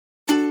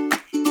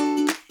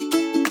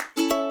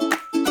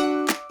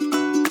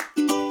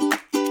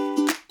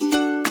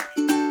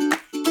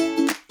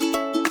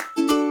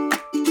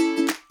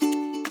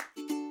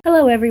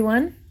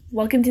everyone.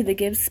 Welcome to the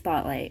Gibbs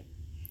Spotlight.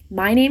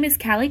 My name is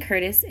Callie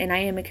Curtis, and I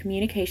am a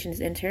communications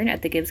intern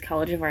at the Gibbs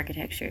College of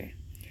Architecture.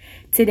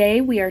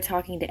 Today, we are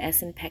talking to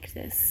Esin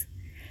Pektas.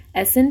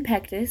 Esin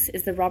Pektas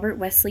is the Robert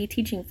Wesley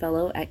Teaching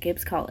Fellow at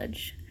Gibbs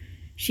College.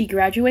 She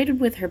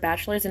graduated with her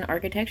bachelor's in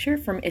architecture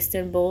from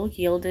Istanbul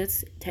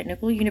Yildiz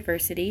Technical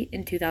University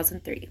in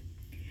 2003.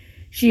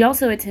 She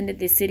also attended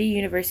the City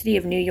University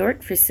of New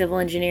York for civil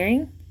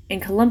engineering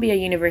and Columbia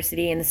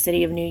University in the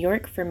city of New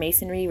York for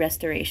masonry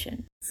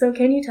restoration. So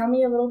can you tell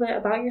me a little bit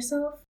about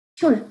yourself?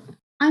 Sure.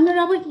 I'm a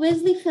Robert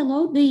Wesley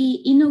Fellow,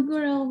 the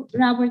inaugural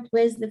Robert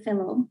Wesley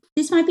Fellow.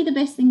 This might be the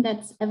best thing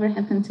that's ever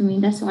happened to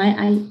me. That's why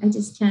I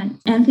just can't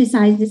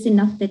emphasize this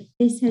enough, that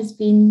this has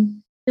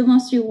been the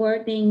most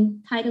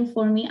rewarding title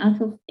for me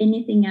out of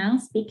anything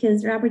else,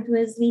 because Robert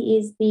Wesley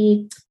is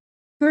the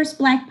first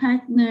Black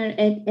partner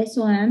at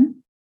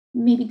SOM,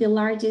 maybe the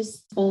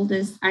largest,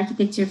 oldest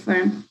architecture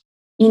firm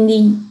in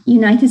the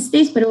United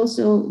States, but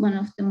also one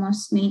of the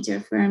most major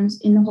firms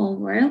in the whole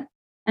world.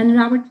 And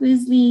Robert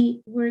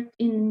Wesley worked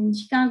in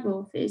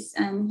Chicago office,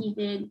 and he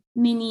did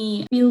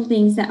many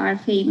buildings that are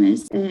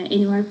famous,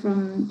 anywhere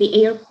from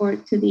the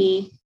airport to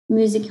the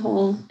music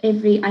hall,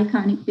 every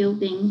iconic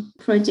building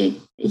project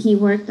he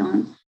worked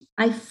on.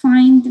 I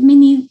find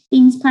many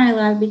things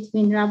parallel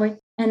between Robert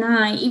and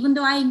I, even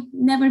though I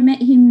never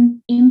met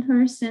him in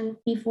person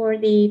before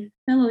the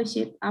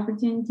fellowship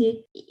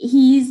opportunity.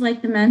 He is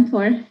like the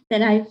mentor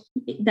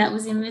that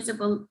was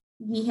invisible.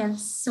 We have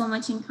so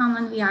much in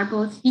common. We are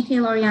both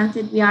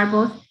detail-oriented. We are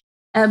both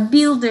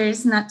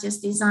builders, not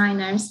just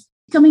designers.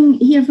 Coming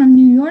here from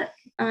New York,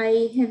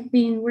 I have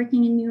been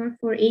working in New York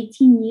for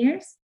 18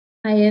 years.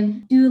 I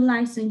have dual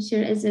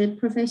licensure as a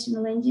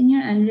professional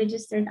engineer and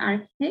registered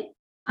architect.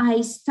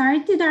 I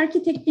started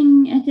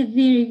architecting at a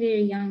very,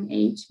 very young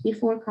age,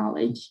 before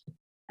college.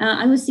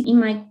 I was in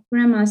my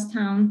grandma's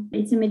town.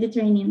 It's a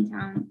Mediterranean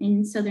town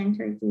in southern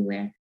Turkey,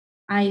 where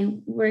I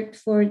worked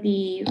for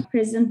the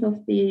president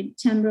of the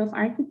Chamber of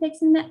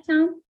Architects in that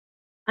town.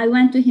 I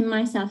went to him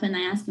myself and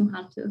I asked him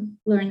how to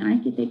learn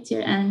architecture.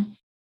 And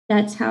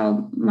that's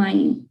how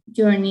my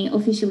journey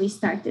officially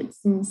started.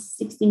 Since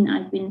 16,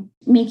 I've been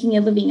making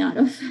a living out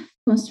of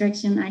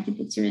construction,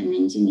 architecture, and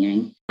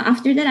engineering.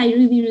 After that, I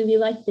really, really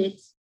liked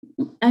it.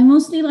 I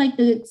mostly like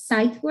the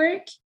site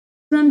work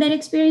from that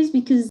experience,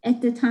 because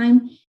at the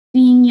time,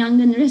 being young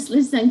and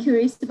restless and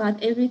curious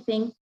about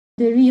everything,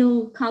 the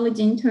real college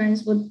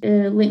interns would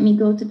let me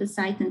go to the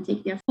site and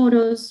take their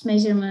photos,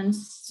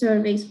 measurements,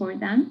 surveys for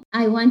them.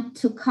 I went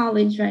to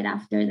college right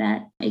after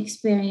that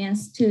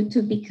experience to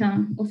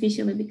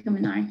officially become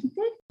an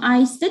architect.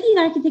 I studied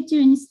architecture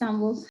in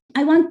Istanbul.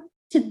 I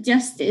wanted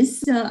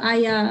justice. So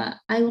I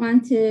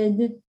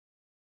wanted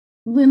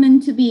women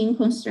to be in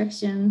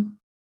construction,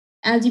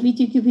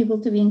 LGBTQ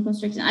people to be in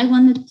construction. I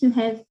wanted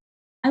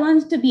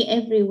to be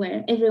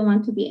everywhere,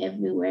 everyone to be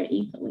everywhere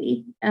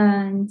equally.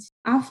 And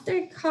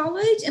after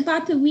college,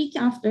 about a week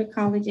after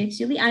college,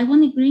 actually, I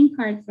won a green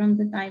card from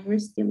the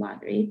diversity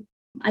lottery.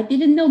 I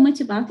didn't know much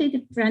about it.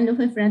 A friend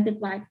of a friend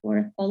applied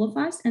for all of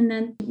us. And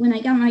then when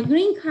I got my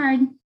green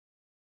card,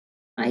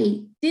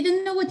 I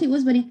didn't know what it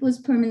was, but it was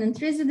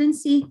permanent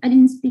residency. I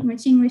didn't speak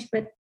much English,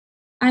 but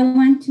I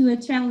went to a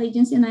travel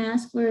agency and I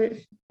asked for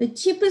the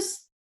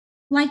cheapest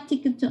flight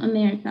ticket to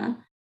America.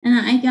 And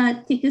I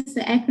got tickets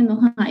to Akron,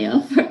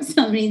 Ohio for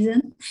some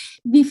reason.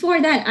 Before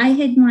that, I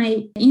had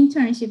my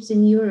internships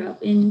in Europe,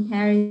 in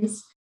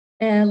Paris,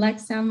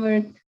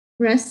 Luxembourg,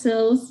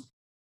 Brussels,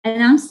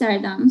 and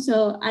Amsterdam.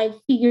 So I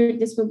figured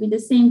this would be the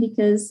same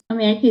because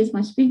America is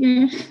much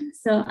bigger.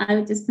 So I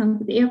would just come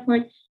to the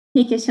airport,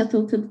 take a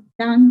shuttle to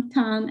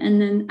downtown, and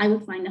then I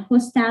would find a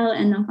hostel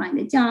and then find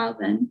a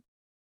job. And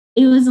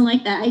it wasn't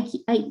like that.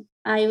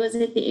 I was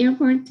at the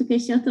airport, took a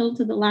shuttle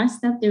to the last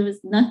stop. There was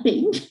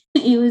nothing.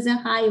 It was a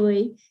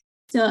highway.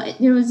 So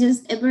there was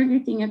just a Burger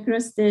King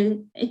across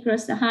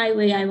the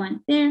highway. I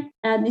went there.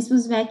 This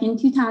was back in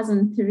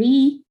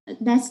 2003.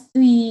 That's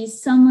the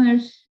summer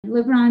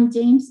LeBron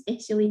James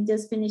actually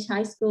just finished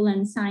high school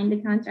and signed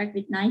a contract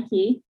with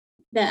Nike.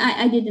 That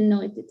I didn't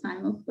know at the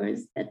time, of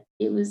course, that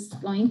it was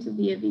going to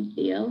be a big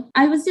deal.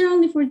 I was there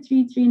only for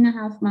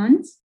 3.5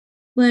 months.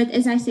 But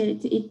as I said,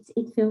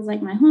 it feels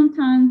like my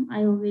hometown.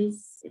 I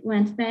always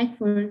went back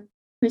for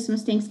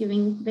Christmas,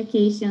 Thanksgiving,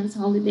 vacations,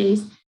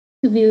 holidays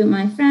to be with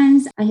my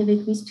friends. I have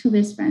at least 2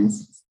 best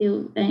friends,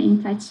 still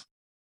in touch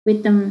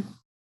with them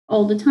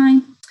all the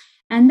time.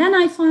 And then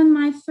I found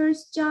my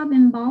first job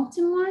in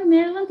Baltimore,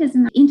 Maryland, as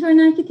an intern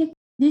architect.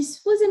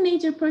 This was a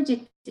major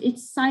project.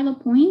 It's Silo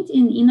Point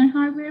in Inner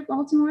Harbor,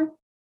 Baltimore.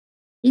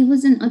 It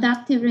was an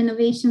adaptive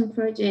renovation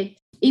project.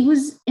 It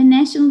was a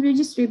National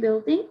Registry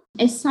building,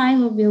 a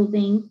silo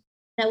building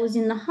that was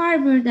in the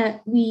harbor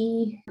that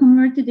we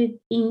converted it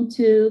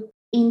into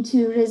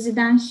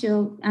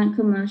residential and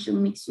commercial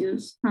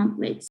mixed-use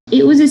complex.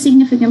 It was a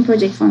significant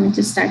project for me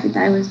to start with.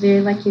 I was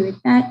very lucky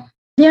with that.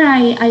 There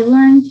I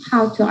learned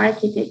how to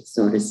architect,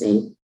 so to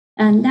say.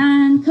 And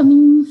then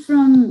coming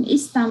from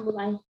Istanbul,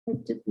 I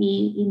had to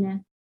be in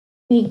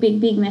a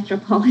big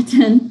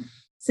metropolitan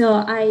So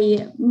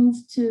I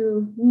moved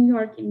to New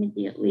York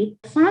immediately.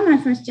 I found my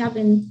first job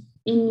in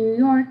New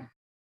York.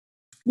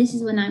 This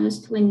is when I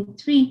was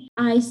 23.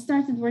 I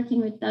started working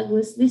with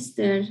Douglas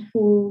Lister,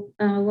 who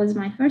was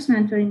my first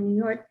mentor in New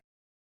York.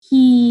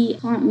 He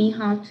taught me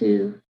how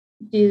to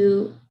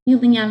do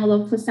building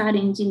envelope facade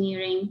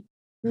engineering,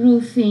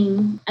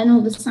 roofing, and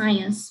all the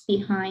science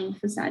behind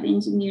facade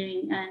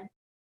engineering, and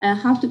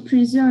how to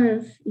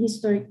preserve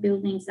historic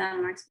buildings,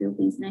 landmarks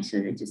buildings,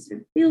 National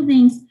Register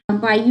buildings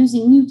by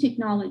using new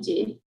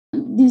technology.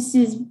 This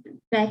is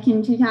back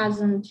in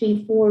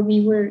 2003-4,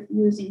 we were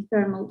using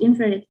thermal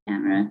infrared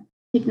camera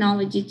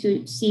technology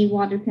to see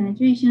water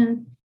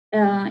penetration,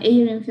 air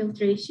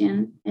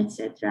infiltration,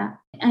 etc.,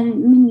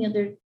 and many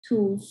other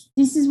tools.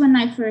 This is when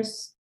I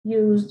first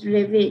used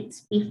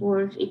Revit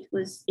before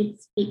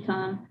it's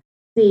become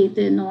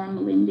the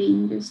normal in the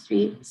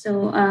industry.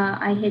 So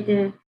I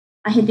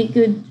had a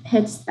good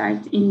head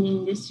start in the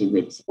industry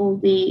with all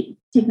the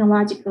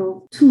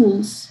technological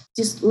tools.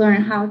 Just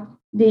learn how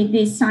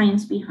the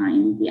science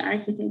behind the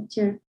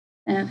architecture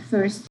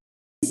first.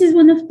 This is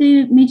one of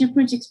the major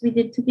projects we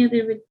did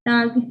together with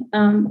Doug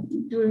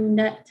during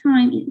that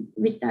time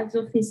with Doug's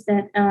office.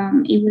 That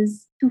it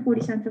was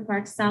 240 Central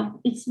Park South.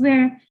 It's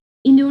where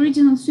in the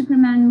original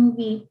Superman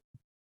movie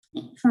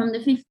from the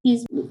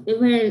 50s,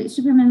 where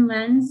Superman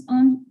lands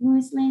on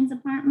Lois Lane's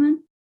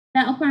apartment.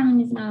 That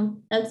apartment is now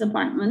Doug's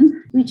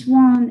apartment, which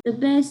won the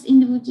Best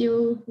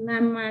Individual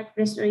Landmark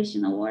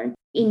Restoration Award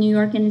in New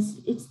York, and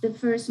it's the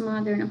first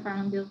modern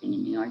apartment building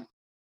in New York.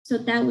 So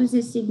that was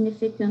a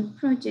significant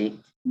project.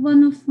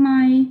 One of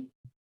my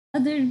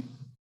other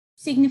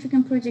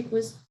significant project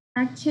was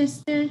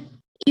Archester.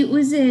 It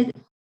was a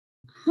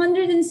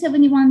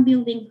 171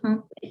 building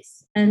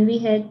complex, and we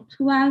had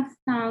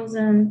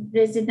 12,000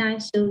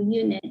 residential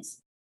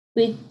units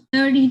with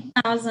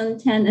 30,000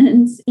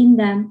 tenants in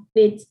them,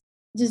 with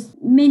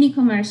just many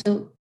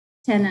commercial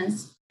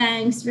tenants,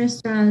 banks,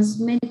 restaurants,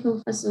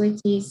 medical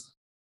facilities,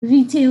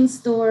 retail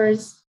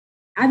stores.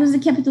 I was the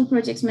capital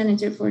projects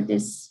manager for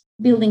this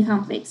building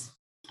complex.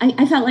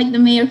 I felt like the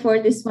mayor for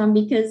this one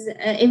because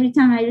every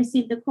time I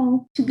received a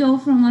call to go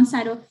from one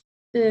side of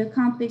the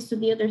complex to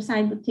the other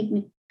side would take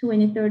me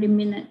 20, 30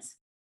 minutes.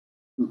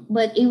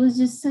 But it was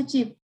just such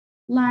a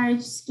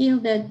large scale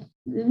that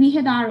we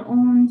had our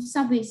own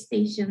subway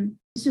station.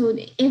 So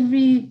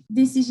every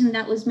decision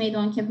that was made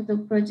on capital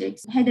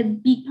projects had a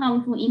big,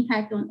 powerful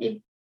impact on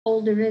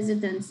all the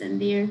residents and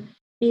their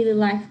daily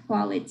life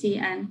quality.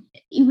 And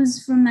it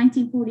was from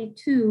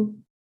 1942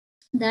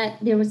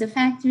 that there was a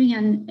factory,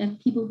 and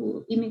people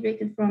who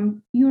immigrated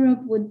from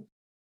Europe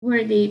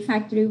were the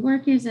factory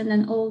workers, and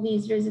then all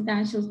these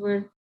residentials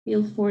were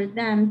built for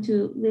them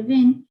to live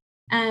in.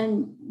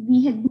 And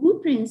we had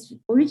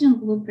original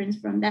blueprints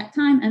from that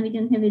time, and we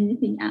didn't have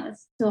anything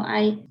else. So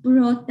I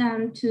brought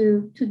them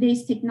to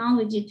today's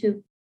technology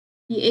to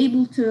be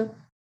able to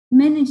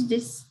manage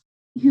this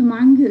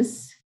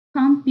humongous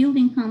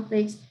building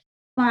complex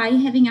by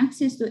having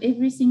access to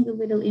every single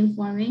little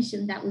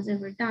information that was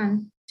ever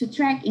done, to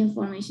track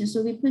information.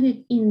 So we put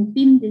it in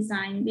BIM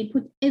design. We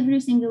put every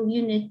single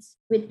unit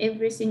with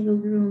every single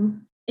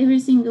room, every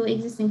single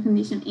existing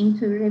condition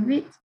into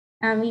Revit.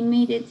 And we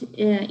made it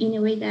in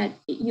a way that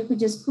you could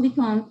just click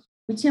on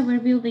whichever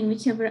building,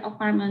 whichever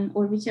apartment,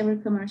 or whichever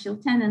commercial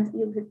tenant.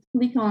 You could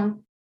click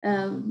on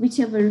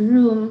whichever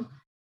room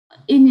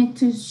in it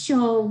to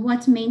show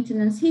what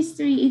maintenance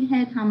history it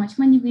had, how much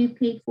money we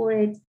paid for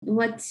it,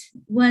 what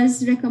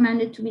was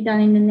recommended to be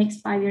done in the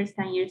next 5 years,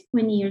 10 years,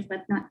 20 years,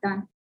 but not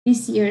done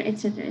this year,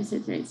 etc.,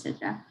 etc.,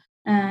 etc.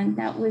 And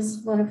that was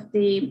one of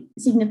the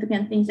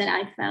significant things that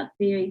I felt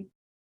very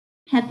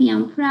happy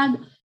and proud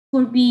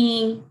for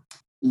being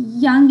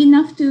young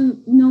enough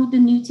to know the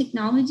new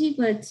technology,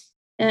 but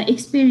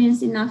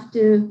experienced enough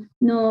to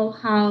know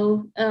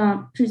how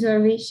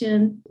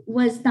preservation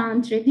was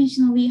done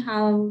traditionally,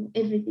 how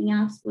everything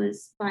else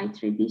was by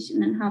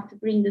tradition, and how to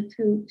bring the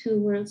two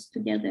worlds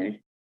together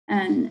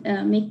and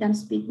make them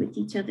speak with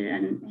each other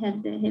and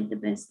have the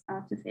best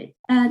out of it.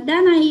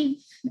 Then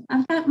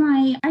I've got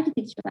my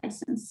architecture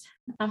license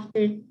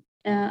after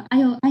I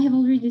have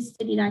already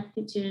studied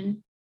architecture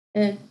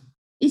in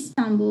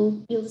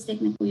Istanbul, Yıldız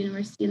Technical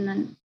University, and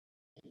then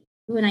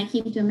when I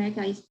came to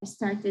America, I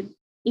started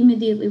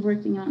immediately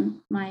working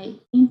on my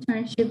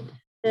internship.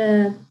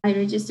 I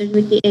registered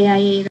with the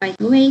AIA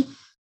right away.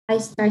 I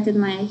started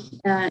my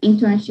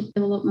internship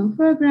development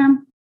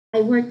program.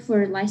 I worked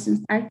for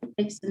licensed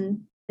architects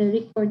and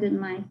recorded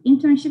my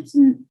internships,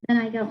 and then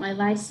I got my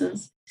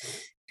license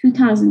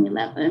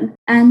 2011.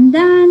 And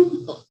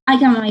then I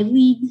got my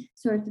LEED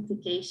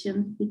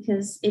certification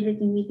because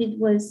everything we did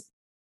was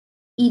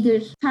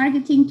either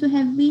targeting to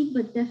have LEED,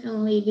 but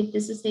definitely with the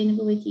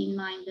sustainability in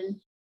mind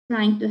and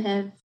trying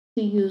to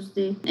use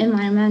the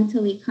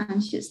environmentally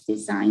conscious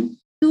design.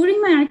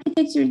 During my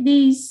architecture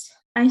days,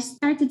 I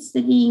started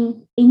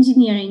studying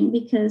engineering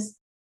because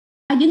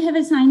I did have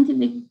a science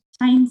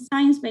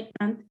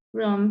background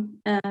from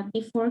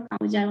before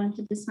college. I went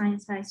to the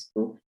science high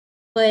school,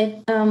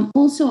 but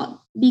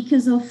also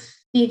because of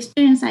the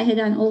experience I had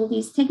on all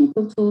these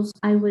technical tools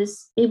I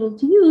was able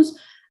to use,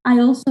 I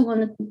also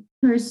wanted to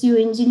pursue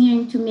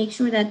engineering to make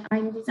sure that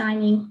I'm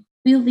designing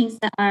buildings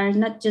that are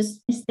not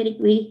just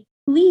aesthetically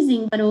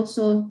pleasing, but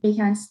also they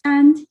can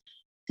stand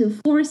to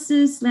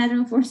forces,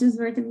 lateral forces,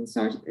 vertical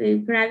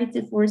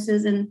gravity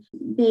forces, and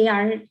they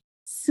are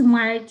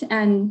smart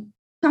and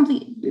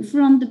complete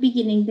from the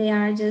beginning. They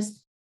are just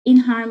in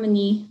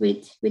harmony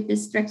with the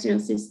structural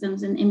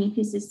systems and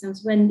MEP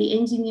systems. When the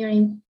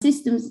engineering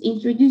systems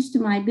introduced to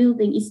my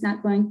building, it's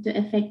not going to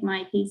affect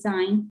my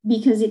design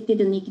because it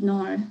didn't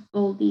ignore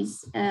all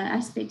these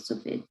aspects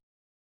of it.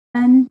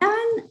 And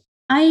then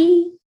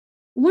I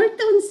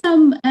worked on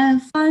some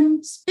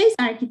fun space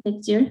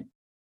architecture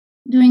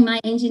during my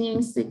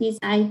engineering studies.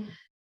 I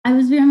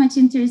was very much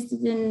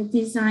interested in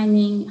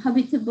designing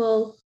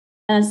habitable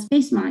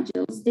space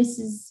modules. This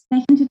is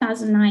back in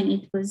 2009.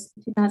 It was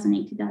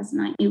 2008,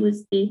 2009. It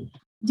was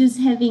just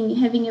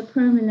having a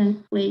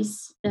permanent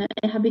place, a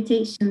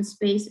habitation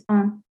space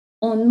on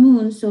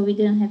Moon, so we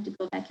didn't have to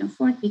go back and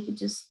forth. We could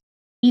just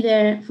be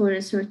there for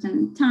a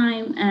certain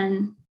time,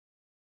 and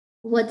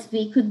what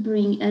we could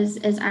bring as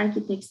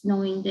architects,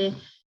 knowing the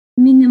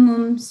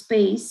minimum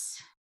space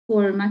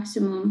for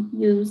maximum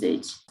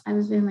usage. I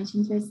was very much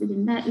interested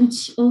in that,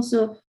 which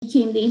also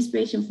became the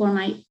inspiration for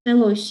my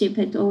fellowship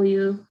at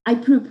OU. I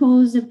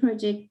proposed a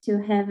project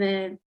to have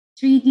a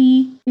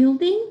 3D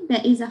building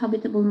that is a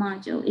habitable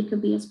module. It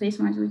could be a space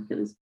module, it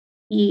could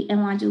be a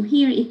module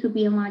here, it could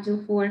be a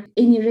module for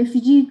any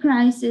refugee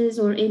crisis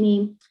or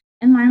any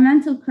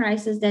environmental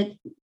crisis, that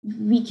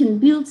we can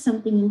build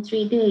something in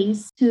 3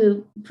 days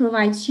to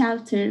provide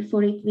shelter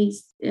for at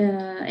least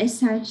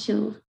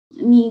essential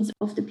needs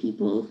of the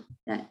people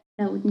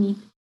that would need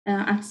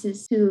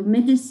access to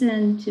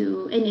medicine,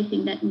 to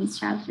anything that needs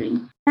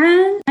sheltering.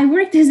 And I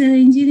worked as an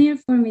engineer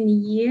for many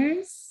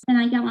years, and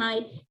I got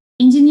my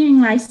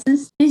engineering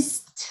license.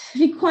 This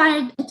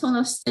required a ton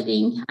of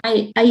studying.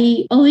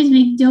 I always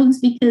make jokes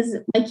because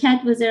my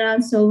cat was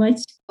around so much,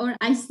 or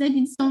I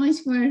studied so much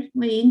for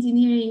my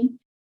engineering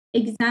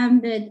exam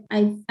that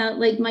I felt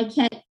like my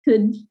cat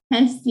could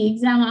pass the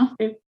exam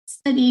after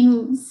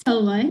studying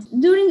so much.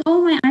 During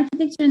all my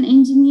architecture and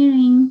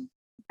engineering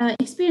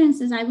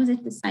experiences, I was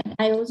at the site.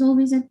 I was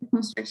always at the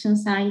construction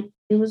site.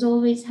 It was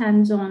always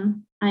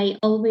hands-on. I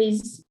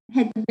always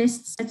had the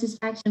best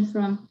satisfaction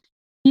from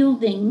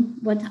building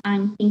what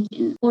I'm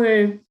thinking,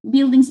 or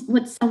building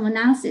what someone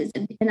else's,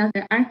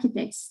 another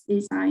architect's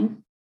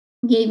design.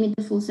 Gave me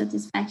the full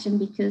satisfaction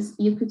because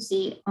you could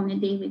see on a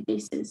daily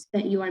basis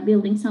that you are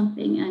building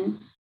something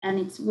and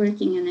it's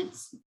working and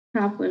it's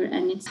proper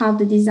and it's how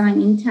the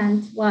design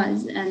intent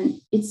was,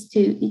 and it's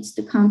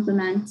to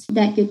complement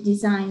that good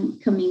design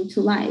coming to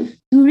life.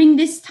 During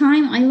this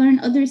time, I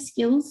learned other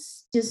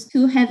skills just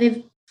to have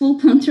a full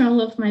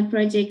control of my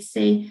projects.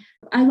 Say,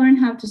 I learned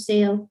how to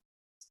sail,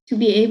 to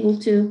be able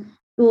to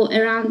go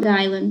around the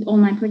island. All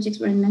my projects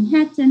were in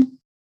Manhattan.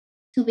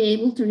 To be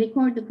able to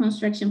record the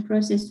construction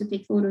process, to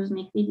take photos,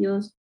 make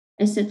videos,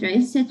 etc.,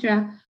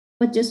 etc.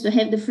 But just to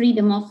have the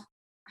freedom of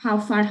how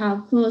far,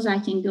 how close I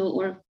can go,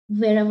 or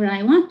wherever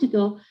I want to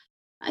go.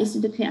 I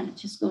said, okay, I'm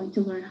just going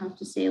to learn how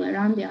to sail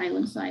around the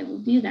island, so I will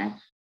do that.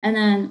 And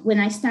then when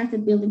I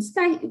started building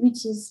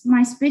which is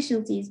my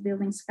specialty, is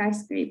building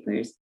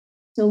skyscrapers.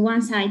 So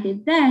once I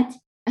did that,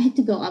 I had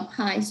to go up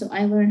high. So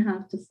I learned how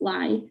to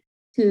fly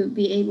to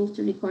be able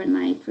to record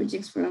my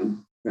projects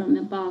from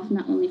above,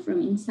 not only from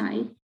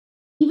inside.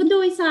 Even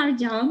though it's our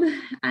job,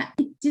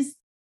 it just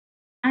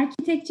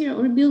architecture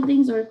or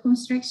buildings or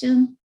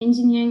construction,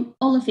 engineering,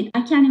 all of it,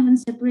 I can't even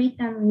separate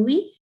them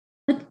really.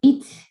 But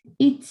it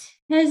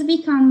has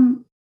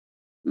become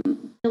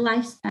the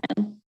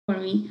lifestyle for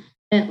me.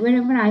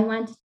 Wherever I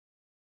went,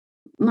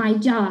 my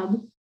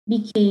job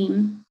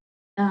became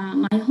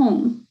my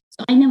home.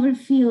 So I never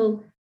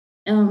feel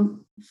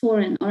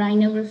foreign, or I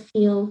never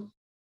feel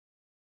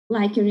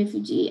like a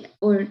refugee.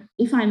 Or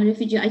if I'm a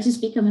refugee, I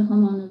just become a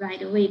homeowner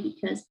right away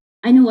because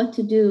I know what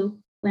to do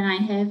when I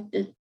have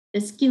the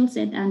skill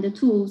set and the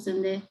tools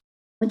and the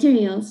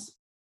materials.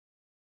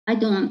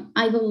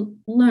 I will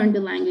learn the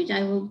language.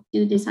 I will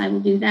do this. I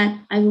will do that.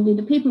 I will do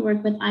the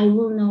paperwork, but I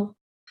will know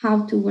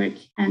how to work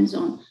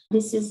hands-on.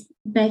 This is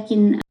back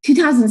in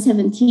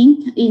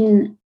 2017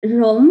 in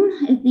Rome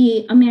at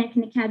the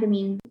American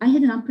Academy. I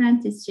had an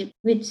apprenticeship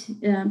with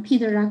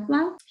Peter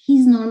Rockwell.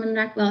 He's Norman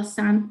Rockwell's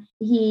son.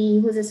 He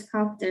was a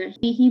sculptor.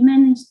 He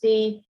managed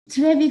the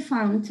Trevi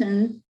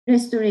Fountain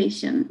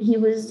restoration. He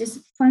was just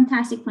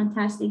fantastic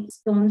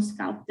stone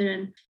sculptor.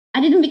 And I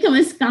didn't become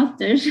a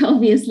sculptor,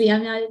 obviously.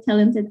 I'm not a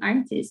talented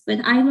artist, but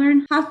I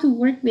learned how to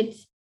work with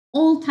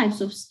all types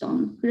of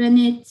stone,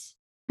 granite,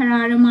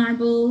 Carrara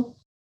marble,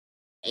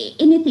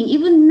 anything,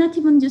 not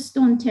even just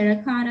stone,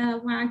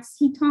 terracotta, wax.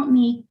 He taught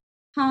me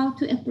how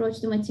to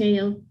approach the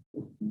material,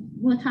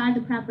 what are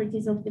the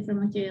properties of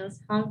different materials,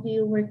 how do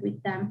you work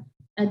with them,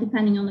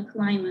 depending on the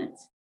climate,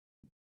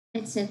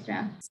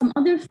 etc. Some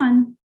other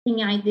fun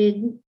thing I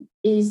did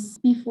is,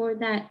 before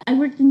that, I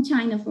worked in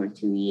China for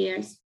 2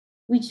 years,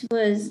 which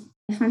was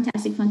a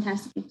fantastic,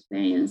 fantastic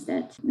experience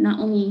that not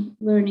only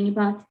learning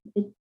about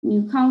the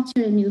new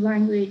culture, new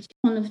language,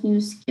 ton of new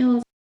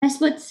skills. That's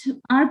what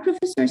our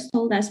professors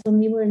told us when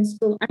we were in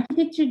school.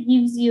 Architecture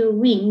gives you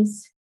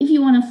wings. If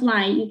you want to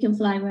fly, you can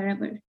fly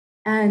wherever.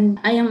 And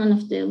I am one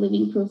of the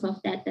living proof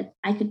of that, that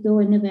I could go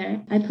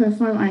anywhere. I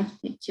perform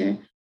architecture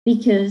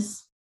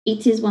because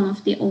it is one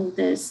of the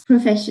oldest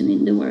profession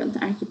in the world,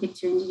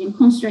 architecture, engineering,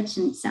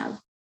 construction itself.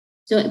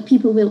 So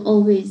people will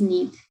always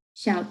need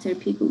shelter.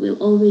 People will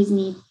always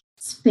need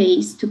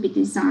space to be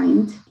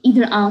designed,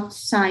 either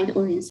outside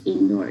or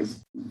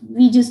indoors.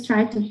 We just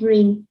try to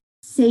bring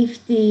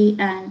safety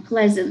and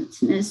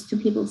pleasantness to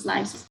people's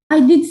lives.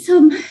 I did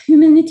some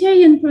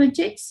humanitarian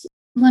projects.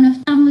 One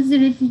of them was a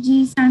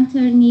refugee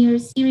center near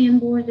Syrian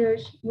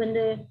borders when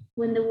the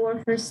war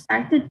first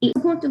started.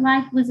 Support to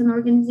Life was an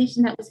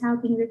organization that was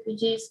helping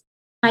refugees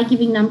by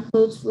giving them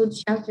clothes, food,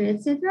 shelter,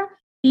 etc.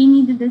 They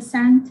needed a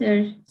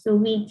center, so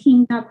we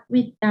teamed up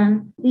with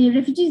them. The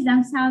refugees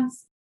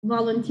themselves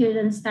volunteered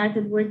and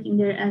started working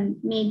there and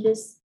made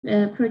this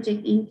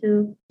project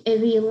into a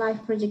real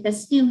life project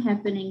that's still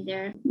happening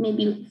there.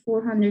 Maybe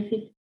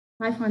 400,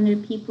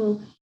 500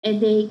 people a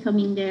day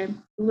coming there,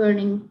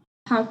 learning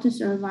how to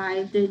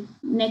survive the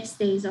next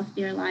days of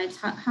their lives,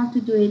 how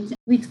to do it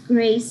with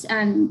grace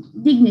and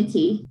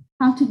dignity,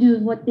 how to do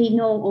what they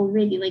know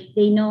already. Like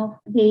they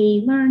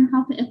learn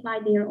how to apply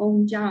their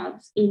own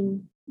jobs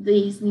in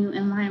these new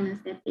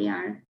environments that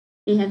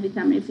they have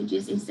become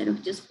refugees, instead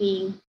of just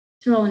being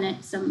thrown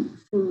at some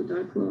food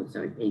or clothes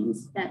or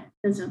things that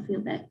doesn't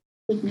feel that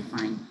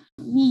dignifying.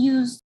 We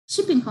use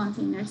shipping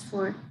containers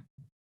for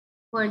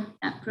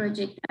that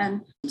project,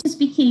 and it just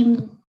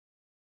became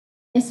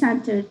a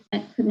center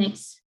that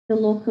connects the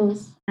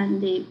locals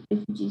and the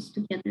refugees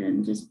together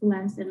and just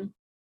blends them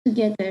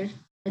together.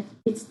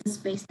 It's the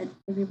space that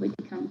everybody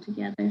come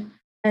together.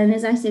 And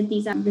as I said,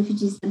 these are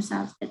refugees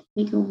themselves that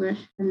take over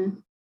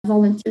and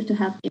volunteer to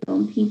help their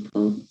own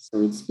people.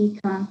 So it's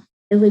become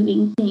a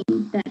living thing,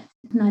 that's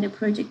not a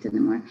project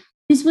anymore.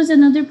 This was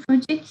another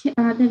project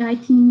that I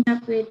teamed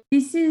up with.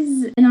 This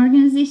is an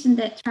organization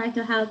that tried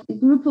to help a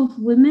group of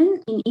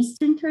women in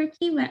Eastern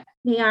Turkey, where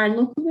they are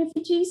local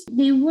refugees.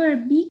 They were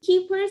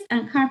beekeepers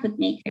and carpet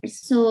makers.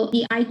 So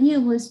the idea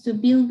was to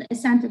build a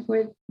center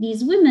for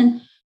these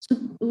women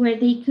where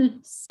they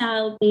could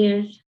sell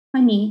their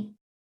honey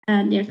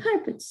and their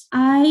carpets.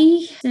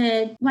 I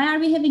said, why are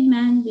we having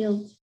men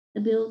build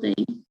the building?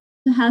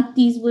 To help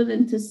these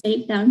women, to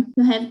save them,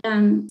 to have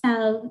them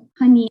sell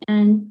honey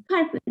and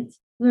carpets,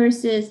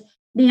 versus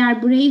they are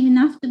brave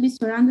enough to be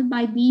surrounded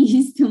by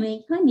bees to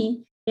make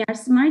honey. They are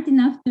smart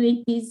enough to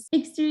make these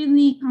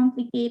extremely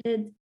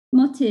complicated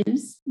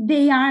motifs.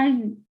 They are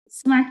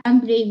smart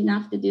and brave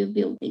enough to do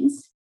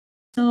buildings.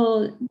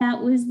 So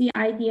that was the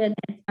idea,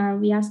 that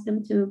we asked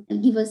them to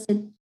give us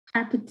a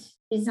carpet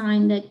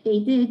design that they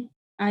did.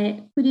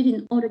 I put it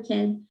in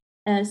AutoCAD,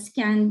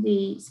 scan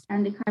the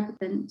carpet,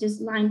 and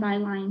just line by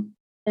line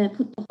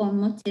put the whole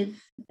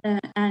motif,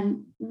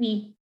 and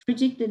we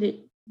projected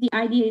it. The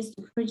idea is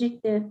to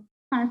project the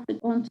carpet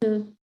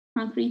onto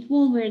concrete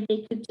wall where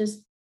they could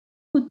just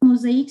put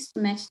mosaics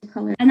to match the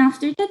color. And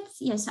after that,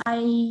 yes,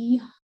 I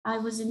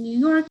was in New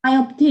York. I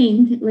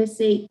obtained, let's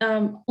say,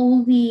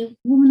 all the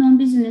women-owned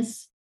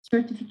business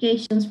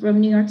certifications from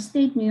New York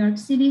State, New York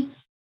City,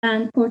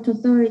 and Port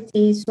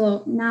Authority.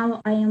 So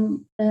now I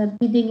am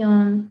bidding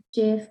on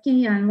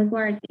JFK and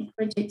LaGuardia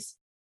projects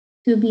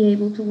to be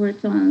able to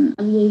work on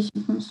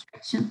aviation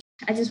construction.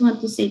 I just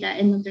want to say that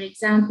another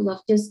example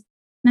of just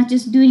not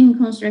just doing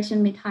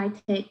construction with high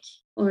tech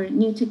or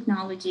new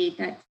technology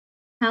that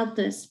helped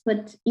us,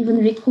 but even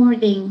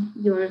recording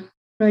your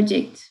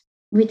project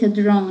with a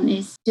drone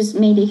is just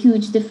made a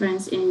huge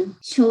difference in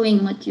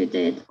showing what you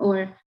did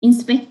or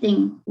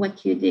inspecting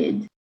what you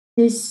did.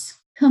 This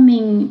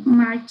coming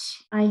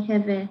March, I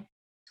have a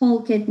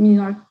talk at New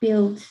York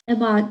Build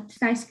about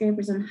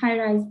skyscrapers and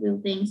high-rise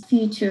buildings,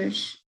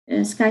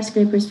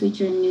 skyscrapers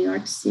future in New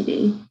York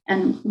City,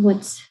 and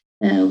what's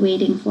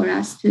waiting for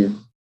us to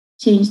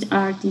change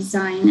our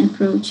design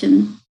approach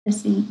and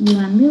as a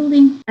UN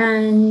building.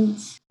 And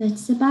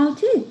that's about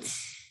it.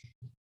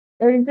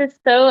 It's just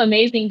so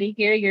amazing to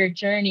hear your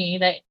journey,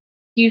 that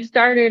you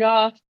started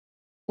off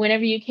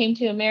whenever you came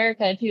to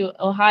America, to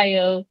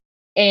Ohio,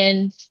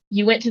 and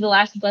you went to the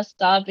last bus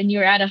stop and you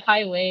were at a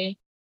highway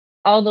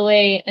all the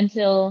way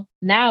until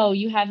now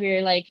you have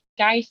your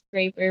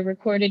skyscraper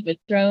recorded with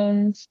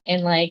drones,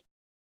 and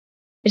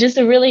it's just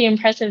a really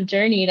impressive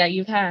journey that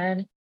you've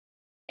had.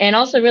 And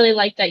also really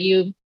like that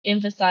you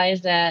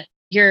emphasize that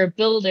you're a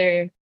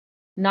builder,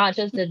 not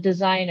just a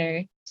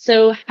designer.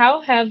 So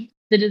how have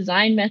the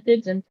design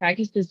methods and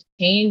practices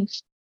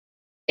changed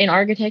in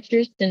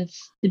architecture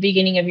since the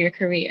beginning of your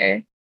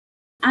career?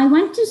 I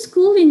went to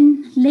school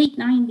in late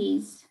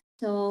 90s.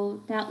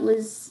 So that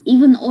was,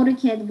 even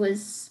AutoCAD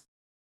was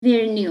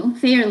very new,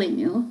 fairly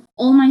new.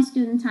 All my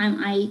student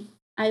time,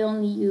 I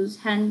only use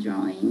hand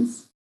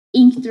drawings,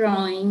 ink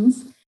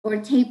drawings, or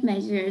tape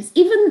measures.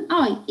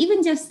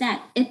 Even just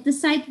that. At the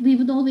site, we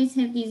would always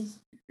have these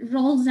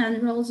rolls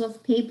and rolls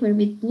of paper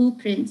with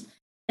blueprints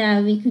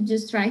that we could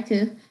just try to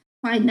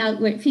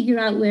figure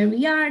out where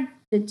we are.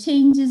 The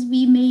changes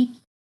we make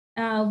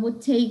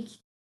would take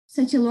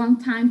such a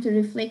long time to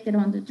reflect it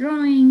on the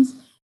drawings,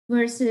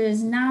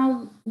 versus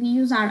now we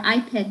use our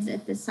iPads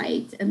at the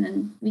site and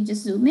then we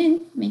just zoom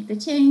in, make the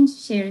change,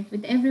 share it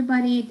with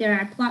everybody. There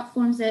are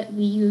platforms that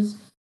we use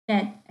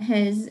that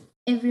has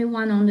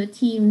everyone on the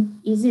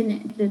team is in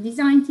it. The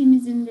design team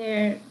is in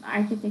there,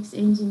 architects,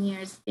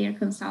 engineers, their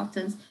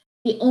consultants.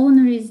 The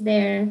owner is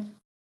there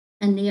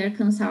and they are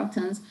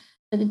consultants.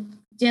 The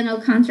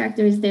general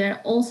contractor is there,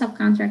 all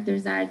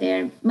subcontractors are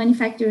there,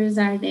 manufacturers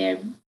are there,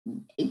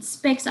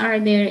 specs are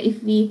there.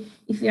 If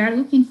we are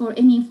looking for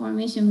any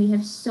information, we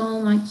have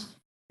so much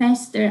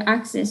faster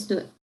access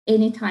to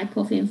any type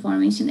of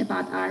information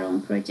about our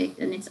own project,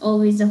 and it's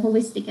always a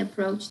holistic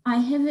approach. I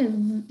have a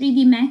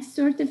 3D Max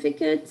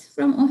certificate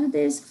from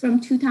Autodesk from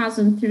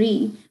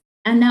 2003,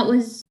 and that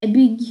was a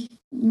big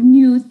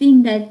new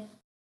thing that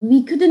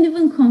we couldn't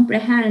even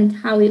comprehend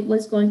how it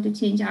was going to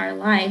change our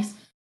lives.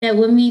 That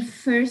when we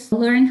first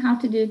learned how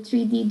to do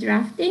 3D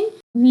drafting,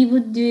 we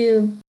would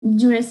do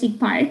Jurassic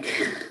Park.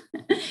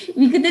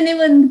 We couldn't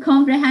even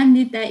comprehend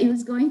it, that it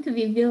was going to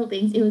be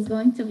buildings, it was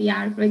going to be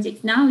our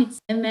projects. Now it's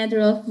a matter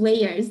of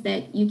layers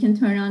that you can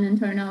turn on and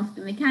turn off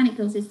the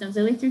mechanical systems,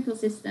 electrical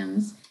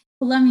systems,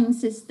 plumbing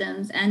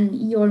systems,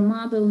 and your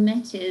model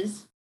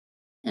matches,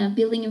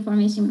 building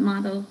information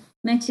model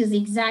matches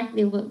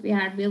exactly what we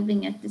are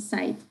building at the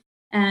site.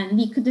 And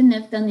we couldn't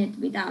have done it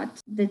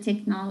without the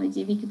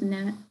technology. We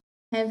couldn't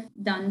have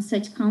done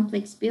such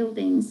complex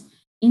buildings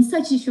in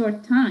such a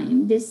short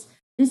time. This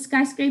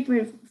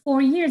skyscraper,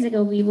 4 years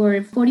ago, we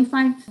were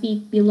 45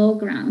 feet below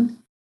ground.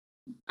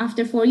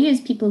 After 4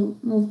 years, people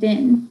moved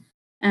in.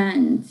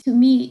 And to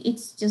me,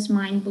 it's just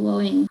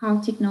mind-blowing how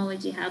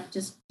technology helped.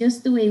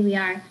 Just the way we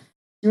are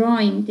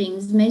drawing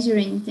things,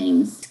 measuring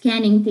things,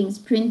 scanning things,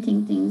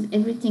 printing things,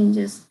 everything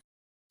just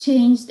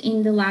changed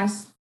in the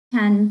last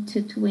 10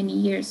 to 20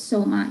 years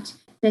so much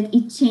that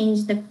it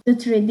changed the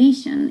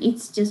tradition.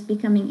 It's just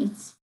becoming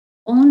its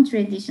own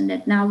tradition,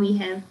 that now we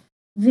have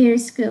very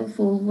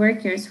skillful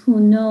workers who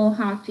know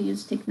how to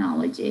use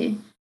technology,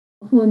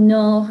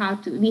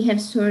 we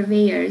have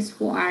surveyors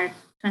who are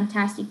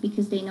fantastic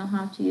because they know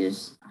how to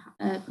use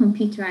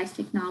computerized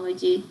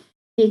technology.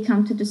 They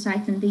come to the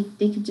site and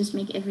they could just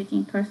make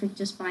everything perfect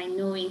just by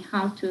knowing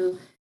how to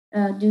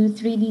do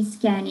 3D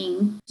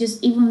scanning,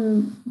 just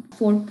even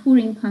for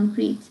pouring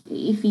concrete.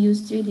 If you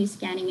use 3D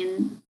scanning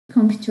and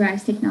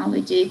computerized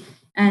technology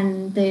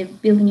and the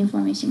building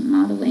information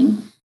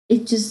modeling,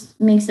 it just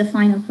makes the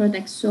final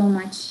product so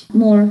much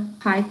more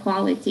high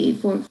quality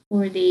for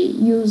the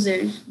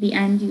user, the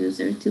end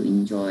user, to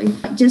enjoy.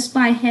 Just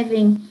by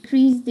having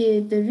increased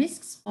the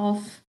risks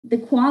of the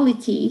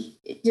quality,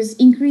 just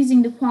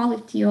increasing the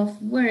quality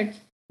of work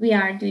we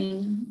are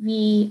doing,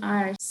 we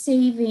are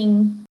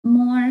saving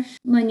more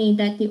money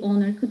that the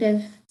owner could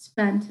have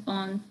spent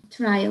on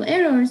trial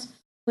errors,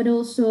 but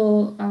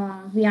also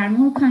we are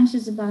more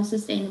conscious about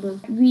sustainable.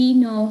 We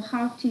know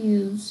how to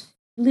use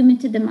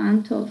limited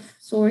amount of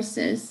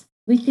sources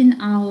within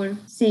our,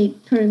 say,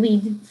 per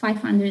lead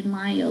 500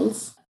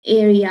 miles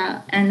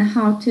area, and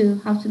how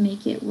to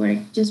make it work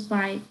just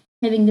by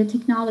having the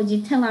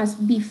technology tell us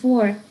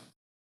before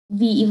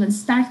we even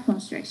start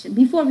construction,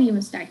 before we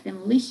even start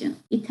demolition.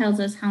 It tells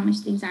us how much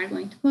things are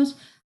going to cost,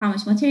 how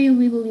much material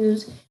we will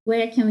use,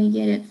 where can we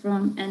get it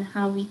from, and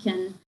how we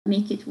can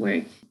make it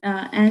work.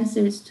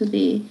 Answers to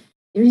the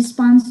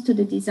response to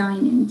the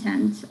design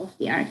intent of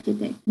the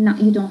architect. Now,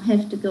 you don't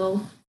have to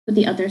go to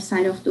the other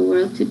side of the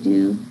world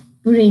to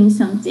bring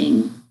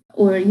something,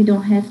 or you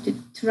don't have to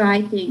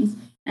try things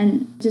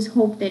and just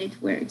hope that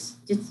it works.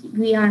 Just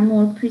we are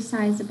more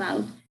precise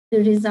about the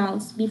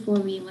results before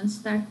we even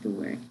start the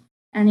work.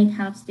 And it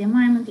helps the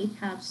environment, it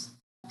helps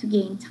to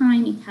gain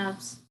time, it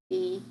helps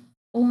the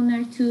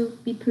owner to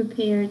be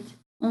prepared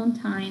on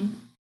time,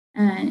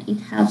 and it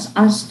helps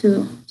us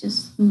to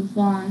just move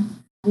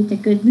on with a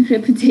good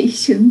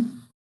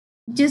reputation.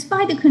 Just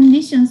by the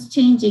conditions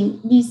changing,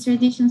 these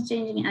traditions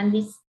changing, and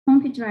this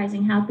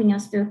computerizing helping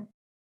us to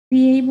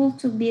be able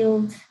to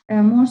build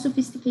more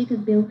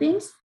sophisticated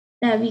buildings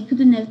that we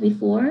couldn't have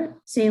before,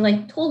 say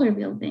like taller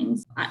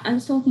buildings. I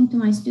was talking to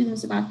my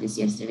students about this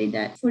yesterday,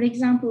 that, for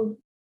example,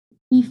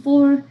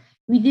 before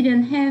we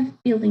didn't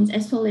have buildings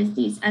as tall as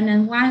these. And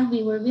then while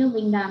we were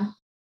building them,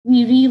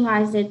 we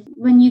realized that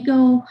when you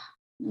go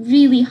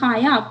really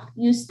high up,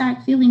 you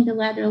start feeling the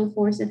lateral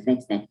force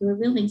effects, that your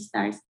building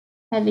starts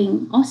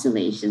having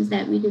oscillations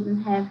that we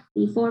didn't have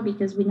before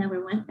because we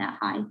never went that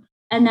high.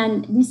 And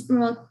then this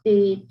brought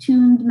the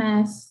tuned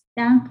mass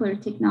damper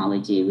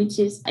technology, which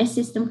is a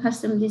system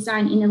custom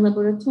designed in a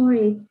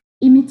laboratory,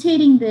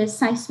 imitating the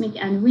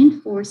seismic and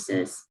wind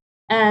forces,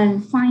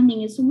 and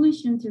finding a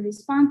solution to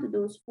respond to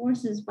those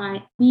forces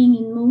by being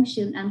in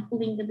motion and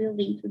pulling the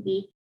building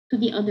to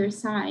the other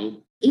side.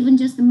 Even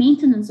just the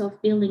maintenance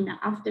of building, that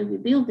after we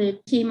build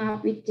it, came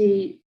up with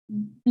the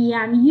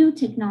BMU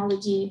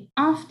technology.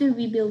 After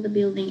we build the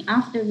building,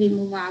 after we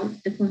move out,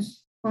 the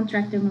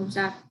contractor moves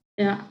out,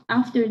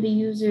 after the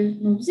user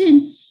moves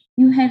in,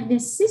 you have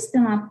this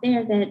system up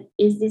there that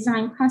is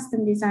designed,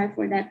 custom designed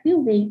for that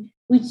building,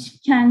 which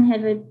can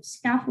have a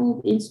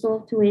scaffold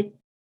installed to it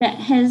that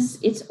has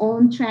its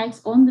own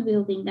tracks on the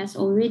building that's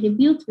already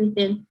built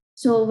within.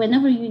 So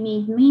whenever you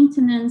need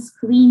maintenance,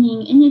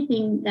 cleaning,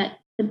 anything that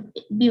the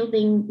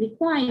building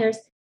requires,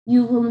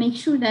 you will make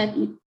sure that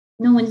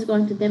no one is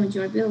going to damage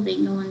your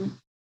building.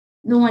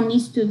 No one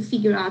needs to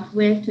figure out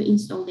where to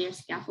install their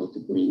scaffold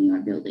to clean your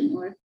building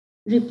or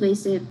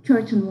replace a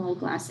curtain wall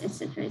glass,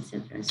 etc.,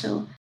 etc.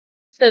 So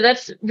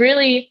that's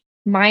really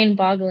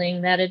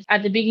mind-boggling that it's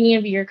at the beginning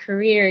of your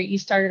career, you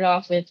started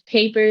off with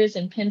papers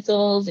and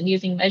pencils and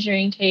using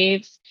measuring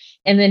tapes.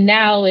 And then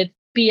now with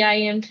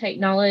BIM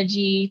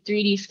technology,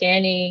 3D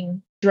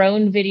scanning,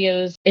 drone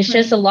videos, it's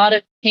just a lot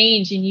of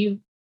change. And you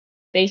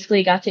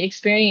basically got to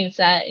experience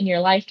that in your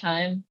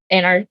lifetime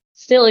and are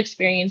still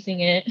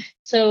experiencing it.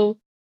 So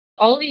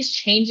all these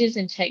changes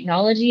in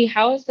technology,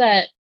 how has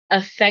that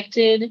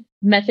affected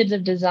methods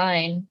of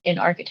design in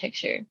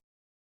architecture?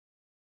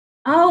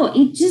 Oh,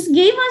 it just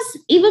gave us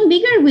even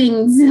bigger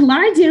wings,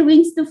 larger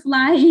wings to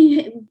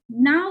fly.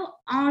 Now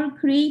our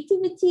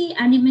creativity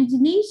and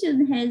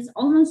imagination has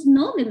almost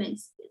no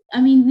limits.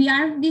 I mean, we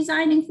are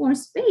designing for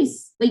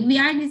space, like we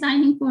are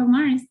designing for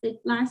Mars. The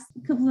last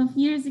couple of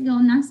years ago,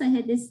 NASA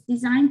had this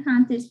design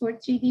contest for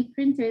 3D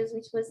printers,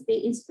 which was the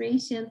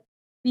inspiration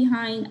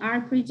behind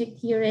our project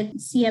here at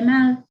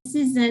CML. This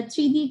is a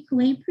 3D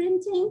clay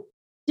printing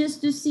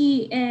just to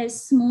see a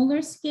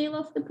smaller scale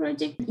of the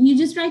project. You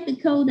just write the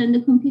code and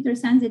the computer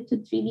sends it to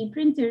 3D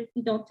printer.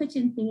 You don't touch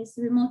anything, it's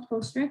remote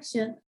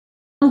construction.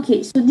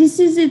 Okay, so this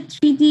is a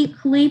 3D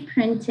clay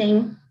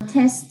printing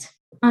test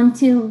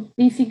until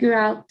we figure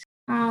out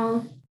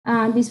how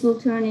this will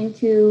turn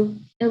into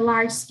a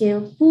large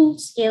scale, full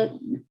scale.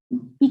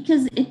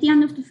 Because at the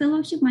end of the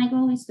fellowship, my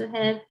goal is to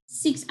have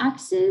 6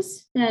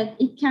 axes that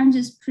it can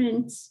just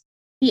print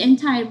the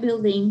entire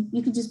building.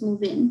 You could just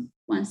move in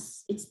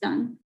once it's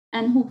done.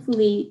 And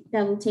hopefully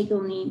that will take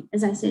only,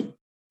 as I said,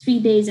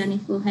 3 days, and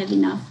it will have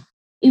enough.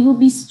 It will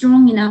be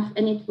strong enough,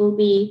 and it will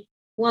be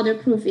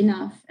waterproof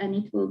enough, and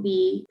it will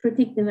be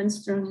protective and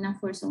strong enough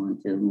for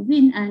someone to move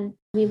in. And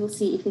we will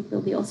see if it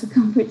will be also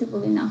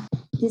comfortable enough.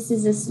 This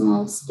is a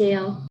small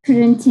scale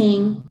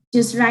printing,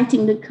 just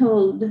writing the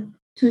code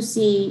to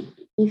see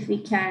if we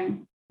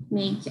can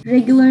make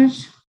regular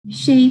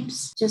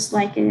shapes, just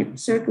like a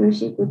circular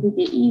shape would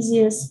be the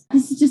easiest.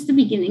 This is just the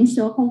beginning.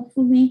 So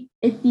hopefully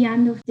at the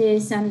end of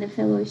this and the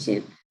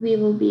fellowship, we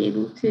will be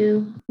able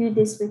to do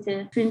this with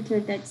a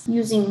printer that's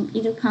using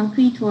either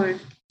concrete or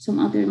some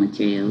other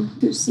material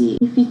to see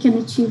if we can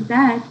achieve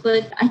that.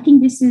 But I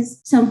think this is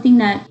something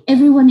that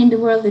everyone in the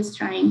world is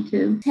trying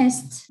to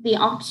test the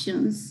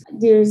options.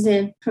 There's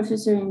a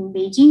professor in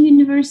Beijing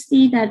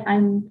University that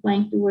I'm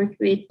planning to work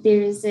with.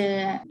 There's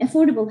a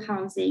affordable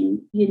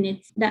housing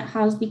unit. That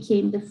house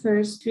became the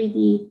first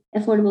 3D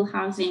affordable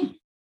housing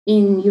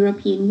in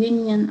European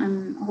Union.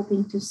 I'm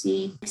hoping to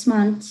see next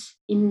month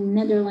in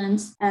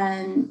Netherlands.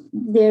 And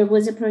there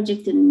was a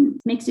project in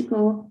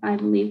Mexico, I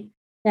believe,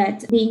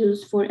 that they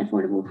use for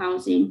affordable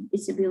housing.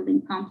 It's a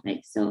building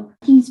complex. So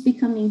I think it's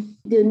becoming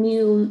the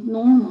new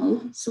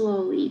normal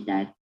slowly,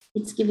 that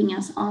it's giving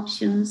us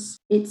options.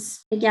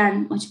 It's,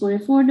 again, much more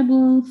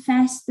affordable,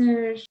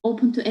 faster,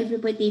 open to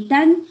everybody.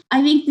 Then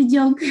I make the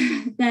joke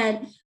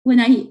that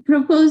when I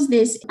propose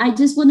this, I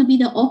just want to be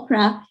the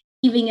Oprah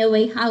giving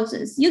away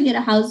houses. You get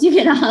a house, you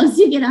get a house,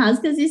 you get a house,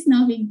 because it's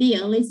no big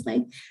deal. It's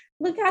like,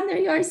 look under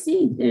your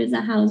seat, there's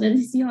a house and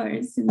it's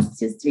yours. It's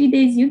just 3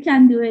 days, you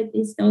can do it,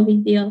 it's no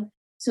big deal.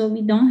 So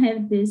we don't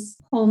have this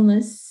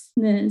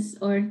homelessness,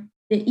 or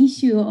the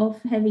issue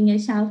of having a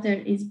shelter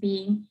is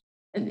being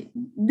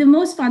the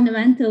most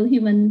fundamental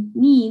human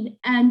need,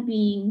 and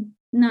being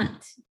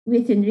not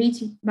within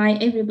reach by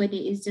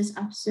everybody is just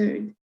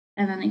absurd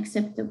and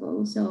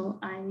unacceptable. So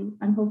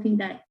I'm hoping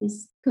that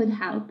this could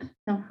help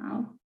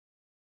somehow.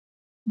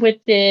 With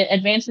the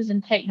advances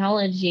in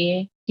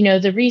technology,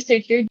 the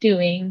research you're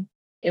doing,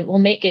 it will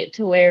make it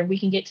to where we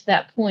can get to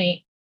that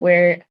point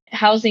where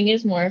housing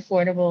is more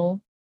affordable.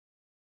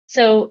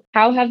 So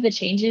how have the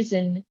changes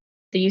in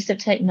the use of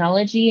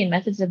technology and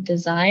methods of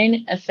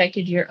design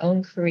affected your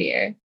own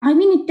career? I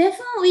mean, it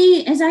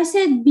definitely, as I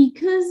said,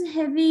 because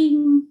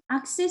having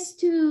access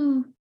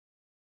to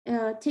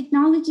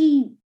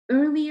technology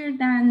earlier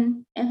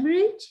than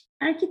average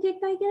architect,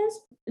 I guess,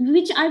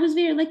 which I was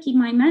very lucky.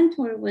 My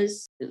mentor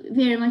was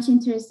very much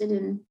interested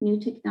in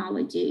new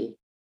technology.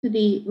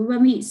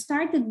 When we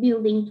started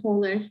building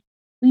taller,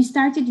 we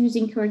started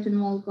using curtain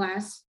wall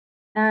glass.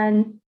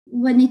 And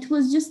when it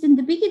was just in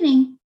the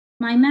beginning,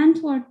 my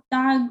mentor,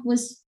 Doug,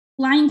 was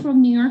flying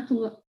from New York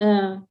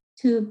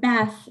to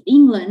Bath,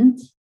 England,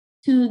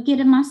 to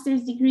get a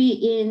master's degree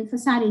in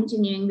facade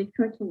engineering with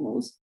curtain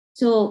walls.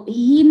 So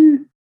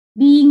him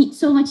being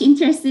so much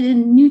interested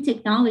in new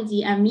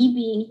technology, and me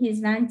being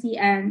his mentee,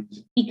 and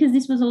because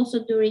this was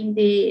also during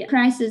the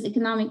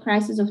economic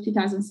crisis of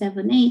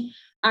 2007-8,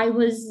 I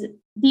was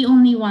the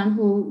only one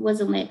who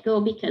wasn't let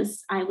go,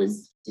 because I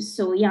was just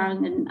so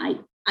young, and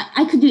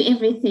I could do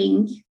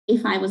everything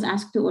if I was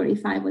asked to, or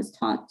if I was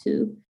taught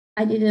to.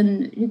 I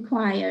didn't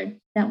require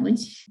that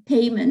much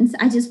payments.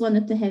 I just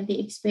wanted to have the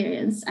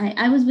experience.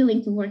 I was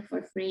willing to work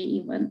for free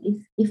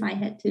even if I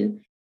had to,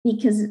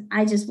 because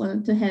I just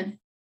wanted to have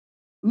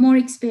more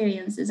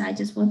experiences. I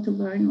just want to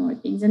learn more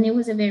things. And it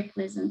was a very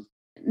pleasant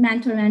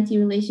mentor-mentee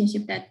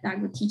relationship that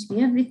Doug would teach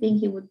me everything.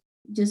 He would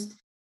just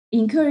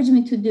encourage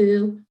me to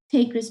do,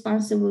 take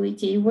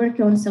responsibility, work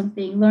on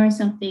something, learn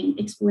something,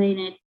 explain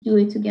it, do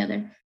it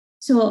together.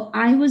 So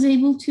I was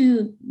able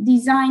to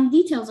design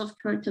details of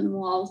curtain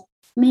walls,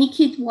 make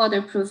it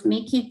waterproof,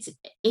 make it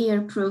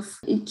airproof,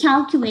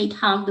 calculate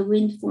how the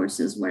wind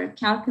forces work,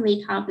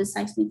 calculate how the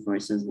seismic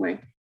forces work,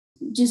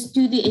 just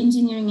do the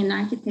engineering and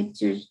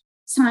architecture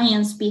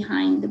science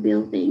behind the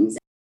buildings.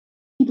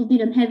 People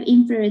didn't have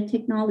infrared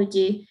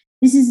technology.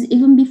 This is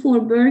even before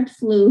bird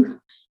flu,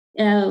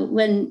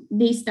 when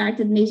they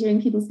started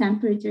measuring people's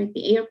temperature at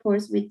the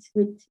airports with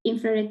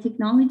infrared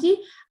technology.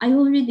 I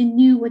already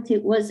knew what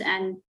it was,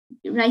 and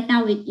right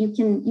now you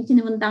can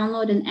even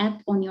download an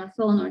app on your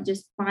phone or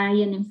just buy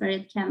an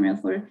infrared camera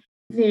for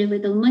very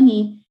little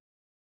money.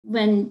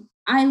 When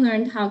I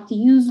learned how to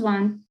use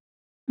one,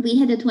 we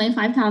had a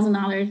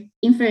 $25,000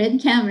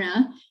 infrared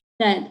camera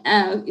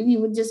that we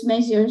would just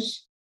measure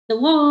the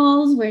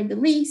walls, where the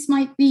leaks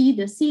might be,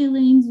 the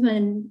ceilings,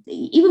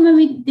 even when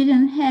we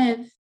didn't have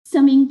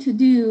something to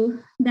do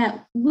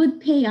that would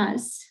pay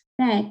us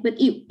back, but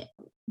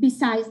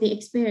besides the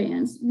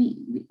experience,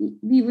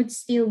 we would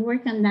still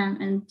work on them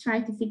and try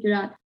to figure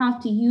out how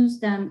to use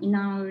them in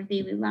our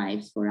daily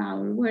lives for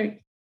our work.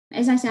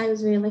 As I said, I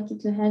was very lucky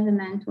to have a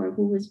mentor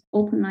who was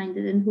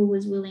open-minded and who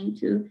was willing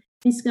to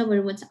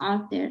discover what's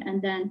out there,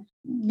 and then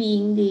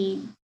being the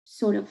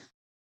sort of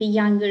the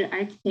younger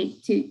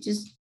architect to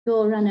just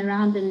go run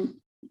around and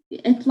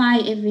apply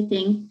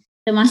everything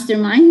the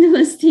mastermind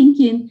was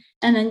thinking,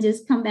 and then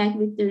just come back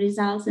with the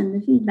results and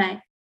the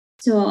feedback.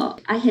 So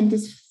I had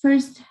this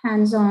first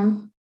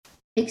hands-on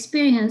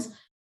experience.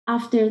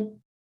 After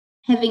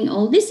having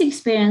all this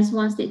experience,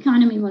 once the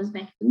economy was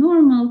back to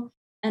normal,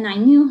 and I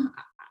knew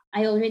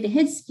I already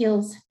had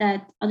skills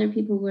that other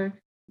people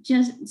were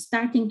just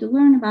starting to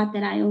learn about,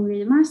 that I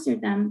already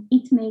mastered them,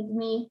 it made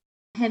me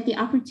have the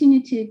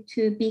opportunity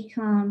to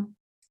become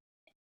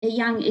a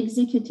young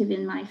executive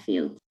in my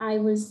field. I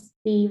was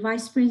the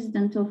vice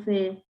president of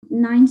a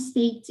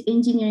 9-state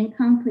engineering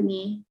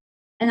company,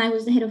 and I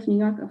was the head of New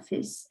York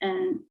office.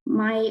 And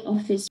my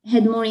office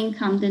had more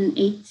income than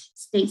 8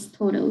 states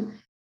total,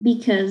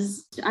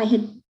 because I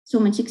had so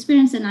much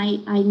experience and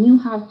I knew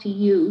how to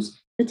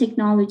use the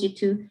technology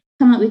to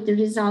come up with the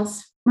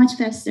results much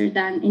faster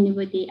than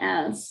anybody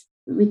else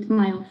with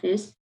my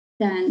office,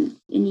 than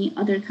any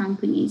other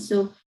company.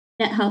 So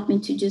that helped me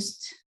to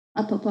just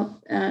up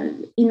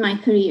in my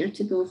career,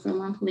 to go from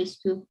one place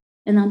to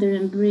another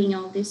and bring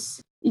all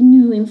this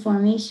new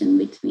information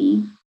with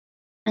me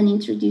and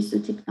introduce the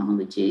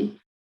technology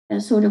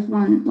sort of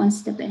one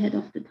step ahead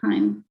of the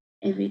time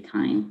every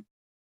time,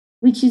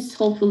 which is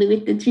hopefully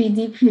with the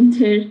 3D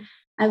printer.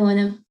 I want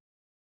to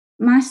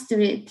master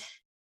it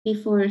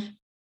before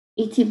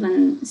it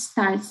even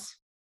starts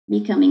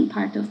becoming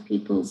part of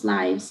people's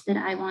lives, that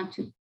I want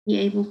to be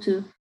able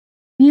to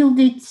build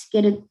it,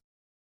 get a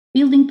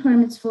building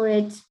permits for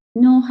it,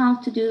 know how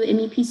to do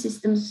MEP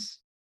systems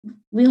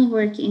will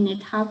work in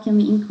it. How can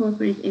we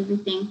incorporate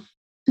everything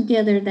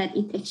together that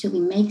it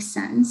actually makes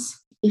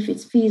sense, if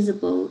it's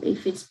feasible,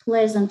 if it's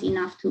pleasant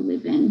enough to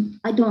live in.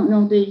 I don't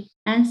know the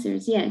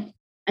answers yet.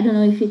 I don't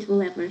know if it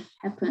will ever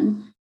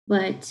happen,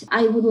 but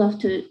I would love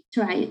to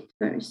try it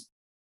first.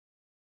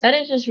 That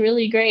is just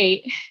really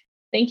great.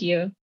 Thank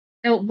you.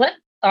 Now, what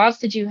thoughts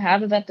did you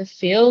have about the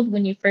field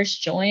when you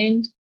first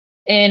joined?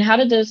 And how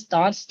did those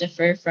thoughts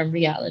differ from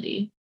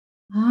reality?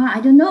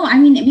 I don't know. I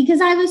mean,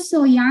 because I was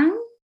so young,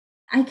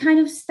 I kind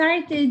of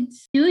started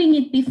doing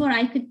it before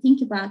I could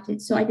think about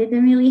it. So I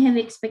didn't really have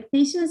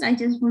expectations. I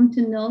just want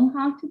to know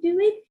how to do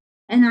it.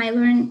 And I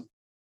learned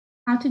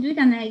how to do it.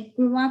 And I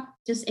grew up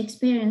just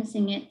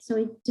experiencing it. So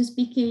it just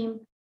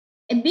became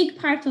a big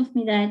part of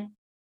me, that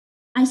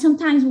I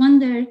sometimes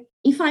wonder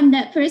if I'm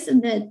that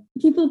person that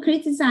people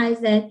criticize,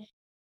 that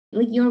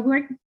like your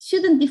work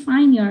shouldn't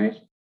define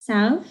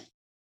yourself.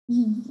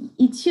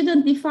 It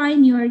shouldn't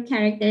define your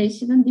character. It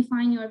shouldn't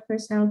define your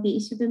personality.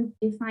 It shouldn't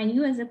define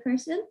you as a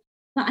person.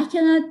 But I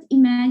cannot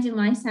imagine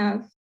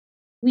myself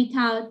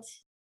without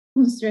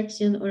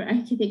construction or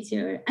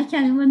architecture. I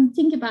can't even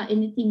think about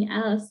anything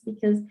else,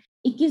 because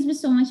it gives me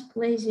so much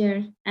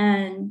pleasure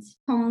and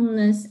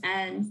calmness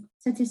and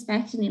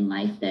satisfaction in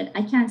life, that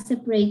I can't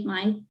separate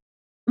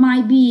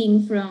my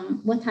being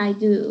from what I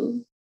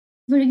do.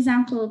 For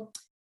example,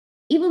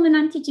 even when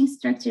I'm teaching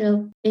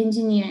structural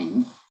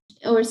engineering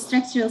or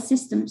structural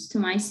systems to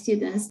my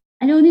students,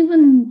 I don't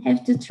even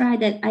have to try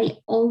that. I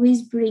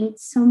always bring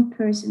some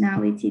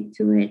personality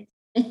to it.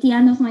 At the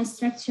end of my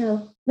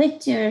structural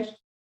lecture,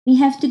 we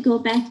have to go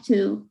back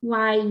to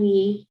why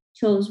we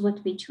chose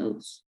what we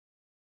chose.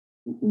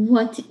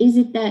 What is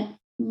it that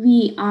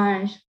we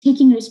are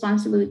taking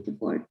responsibility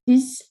for?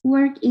 This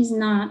work is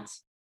not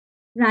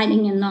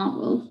writing a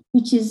novel,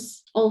 which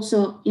is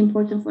also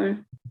important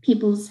for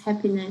people's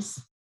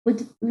happiness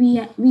but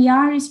we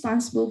are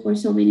responsible for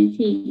so many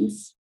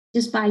things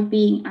just by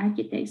being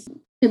architects.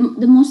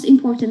 The most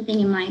important thing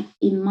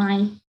in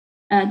my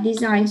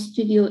design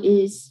studio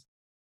is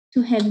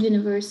to have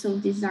universal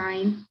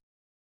design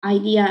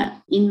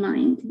idea in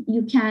mind.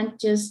 You can't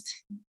just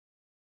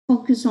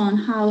focus on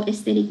how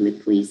aesthetically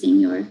pleasing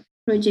your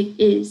project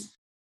is.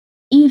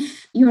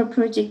 If your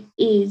project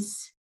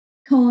is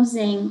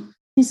causing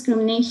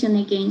discrimination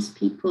against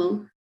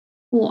people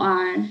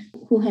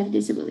who have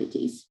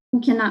disabilities,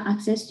 who cannot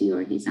access to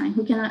your design,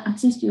 who cannot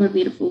access to your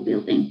beautiful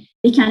building,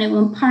 they can't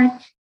even park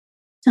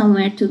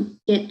somewhere to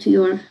get to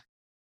your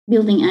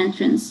building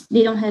entrance.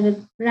 They don't have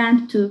a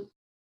ramp to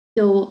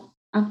go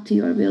up to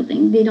your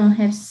building. They don't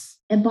have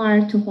a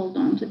bar to hold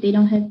on to. They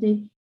don't have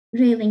the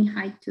railing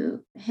height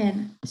to have.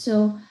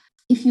 So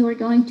if you are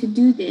going to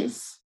do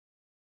this,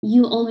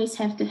 you always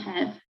have to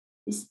have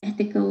this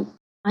ethical,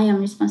 I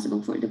am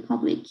responsible for the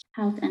public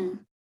health and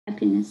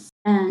happiness.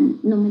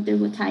 And no matter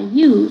what I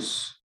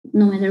use,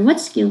 no matter what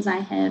skills I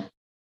have,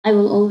 I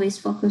will always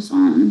focus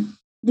on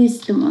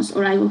this the most,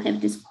 or I will have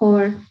this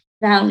core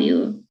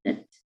value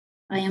that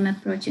I am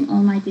approaching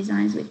all my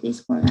designs with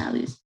these core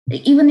values.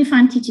 Even if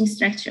I'm teaching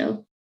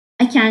structural,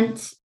 I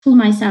can't pull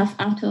myself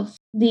out of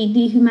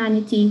the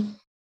humanity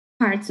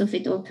parts of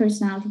it or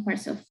personality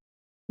parts of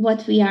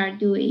what we are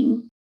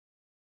doing.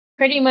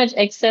 Pretty much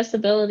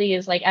accessibility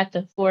is like at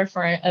the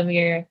forefront of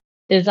your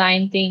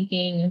design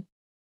thinking,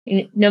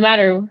 no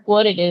matter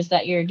what it is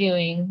that you're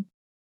doing.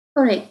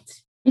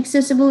 Correct.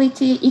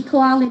 Accessibility,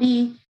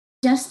 equality,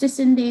 justice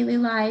in daily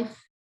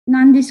life,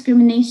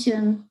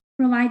 non-discrimination,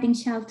 providing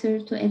shelter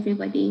to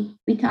everybody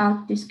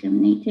without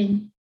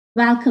discriminating,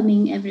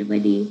 welcoming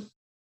everybody.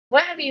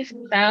 What have you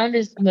found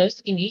is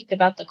most unique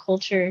about the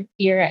culture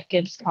here at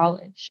Gibbs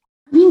College?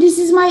 I mean, this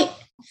is my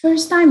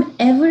first time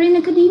ever in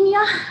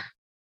academia,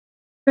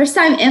 first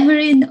time ever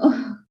in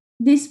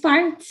this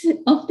part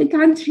of the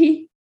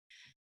country,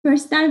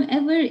 first time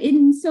ever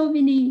in so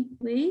many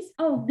ways.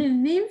 Oh, the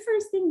very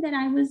first thing that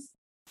I was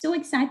so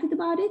excited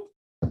about it,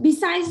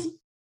 besides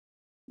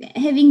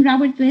having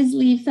Robert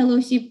Wesley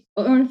Fellowship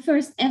or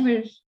first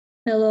ever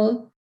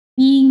fellow,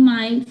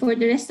 being for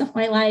the rest of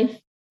my life,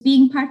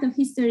 being part of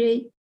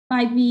history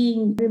by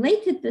being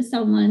related to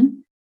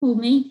someone who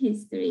made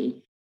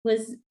history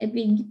was a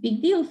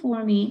big deal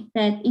for me.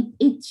 That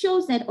it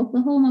shows that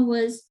Oklahoma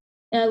was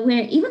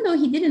where, even though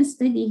he didn't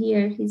study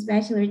here, his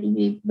bachelor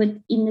degree, but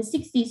in the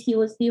 60s, he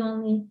was the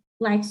only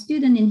Black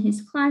student in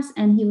his class,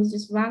 and he was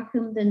just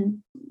welcomed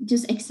and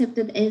just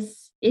accepted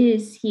as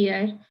is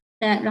here.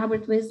 That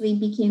Robert Wesley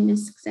became a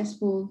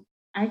successful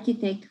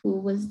architect who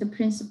was the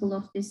principal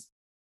of this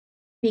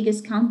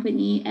biggest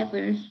company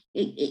ever.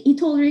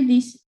 It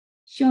already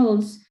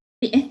shows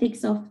the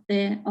ethics of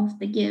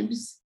the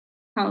Gibbs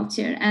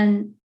culture.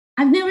 And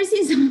I've never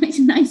seen so much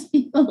nice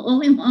people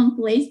all in one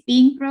place.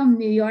 Being from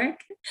New York,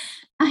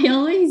 I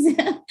always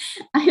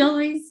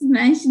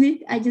mention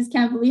it. I just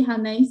can't believe how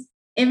nice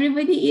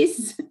everybody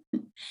is.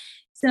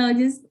 So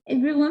just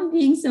everyone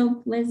being so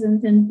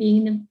pleasant and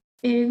being in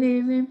a very,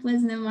 very, very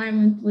pleasant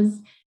environment was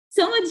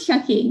so much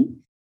shocking.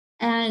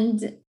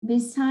 And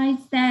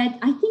besides that,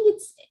 I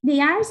think they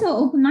are so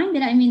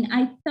open-minded. I mean,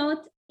 I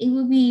thought it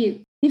would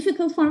be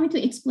difficult for me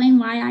to explain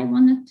why I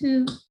wanted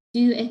to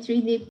do a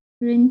 3D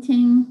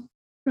printing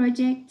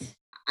project.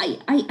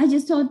 I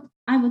just thought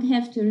I would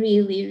have to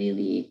really,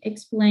 really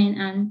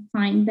explain and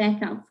find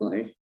backup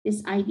for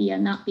this idea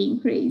not being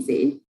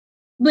crazy.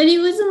 But it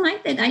wasn't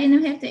like that. I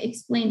didn't have to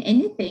explain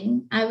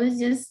anything. I was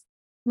just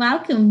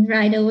welcomed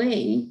right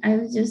away. I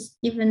was just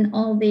given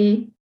all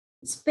the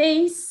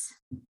space,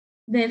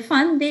 the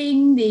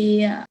funding,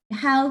 the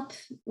help,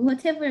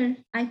 whatever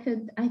I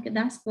could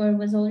ask for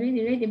was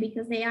already ready,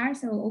 because they are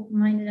so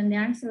open-minded and they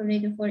are so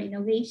ready for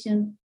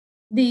innovation.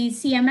 The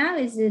CML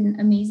is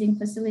an amazing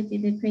facility.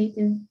 The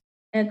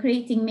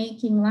creating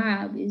making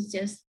lab is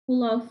just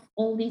full of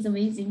all these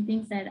amazing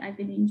things that I've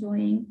been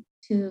enjoying,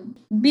 to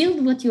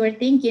build what you are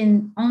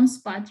thinking on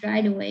spot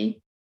right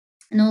away,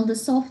 and all the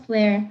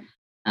software,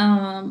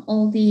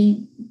 all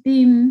the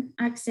BIM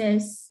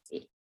access,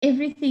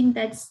 everything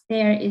that's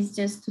there is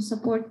just to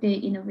support the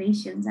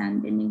innovations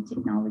and the new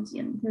technology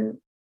and to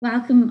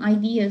welcome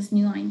ideas,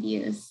 new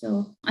ideas.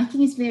 So I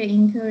think it's very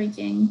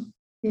encouraging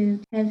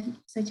to have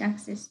such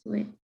access to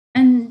it.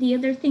 And the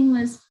other thing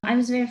was, I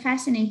was very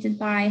fascinated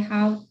by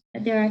how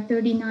there are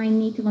 39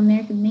 Native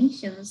American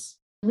nations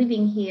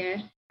living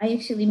here. I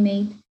actually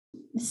made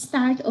the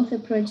start of a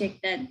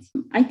project that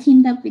I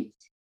teamed up with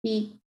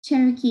the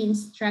Cherokee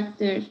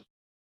instructor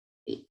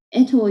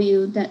at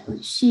OU, that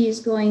she is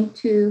going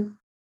to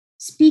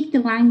speak the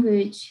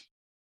language.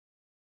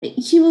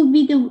 She will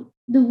be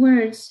the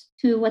words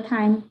to what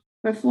I'm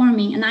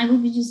performing, and I will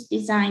be just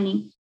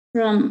designing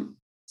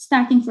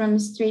starting from a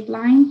straight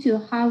line to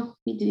how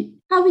we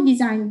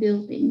design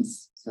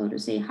buildings, so to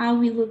say, how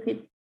we look at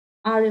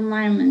our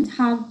environment,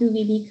 how do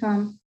we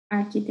become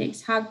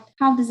architects,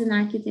 how does an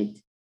architect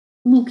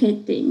look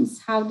at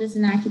things, how does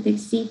an architect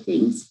see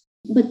things.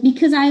 But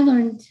because I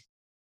learned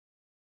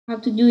how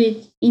to do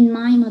it in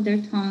my mother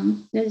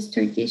tongue, that is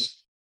Turkish,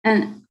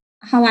 and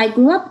how I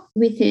grew up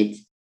with it,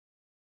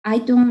 I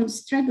don't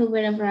struggle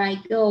wherever I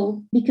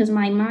go because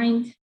my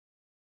mind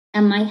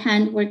and my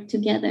hand work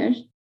together,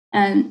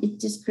 and it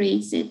just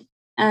creates it.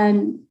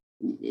 And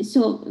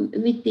so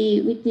with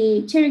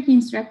the Cherokee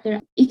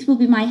instructor, it will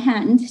be my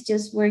hand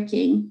just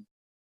working,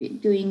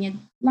 doing a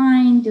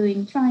line,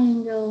 doing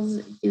triangles,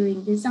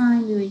 doing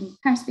design, doing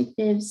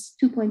perspectives,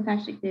 2-point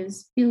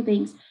perspectives,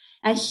 buildings,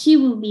 and she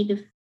will be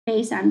the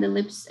face and the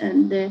lips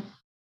and the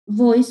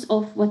voice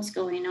of what's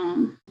going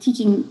on,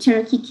 teaching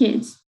Cherokee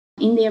kids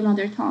in their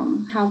mother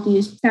tongue. How do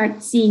you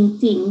start seeing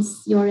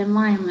things, your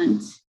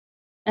environment,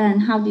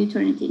 and how do you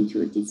turn it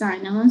into a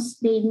design? And once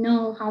they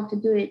know how to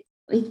do it,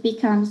 it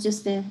becomes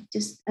just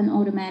an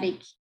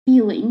automatic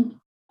feeling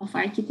of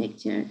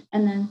architecture.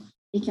 And then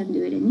they can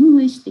do it in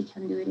English, they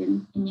can do it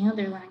in any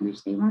other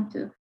language they want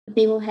to, but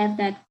they will have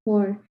that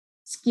core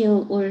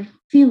skill or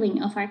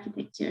feeling of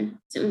architecture,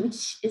 so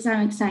which is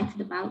I'm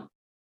excited about.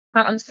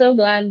 I'm so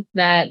glad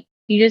that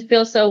you just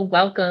feel so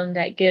welcomed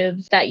at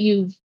Gibbs, that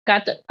you've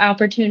got the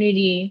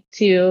opportunity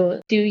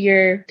to do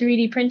your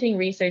 3D printing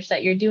research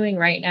that you're doing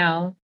right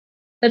now.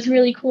 That's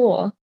really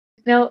cool.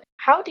 Now,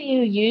 how do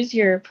you use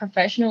your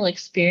professional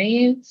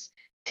experience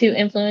to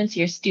influence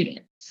your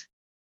students?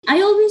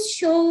 I always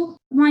show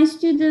my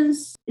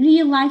students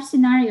real life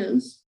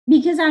scenarios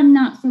because I'm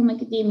not from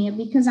academia,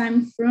 because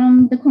I'm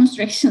from the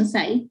construction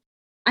site.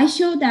 I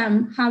show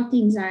them how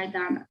things are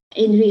done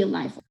in real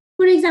life.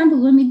 For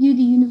example, when we do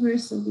the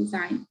universal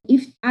design,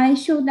 if I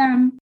show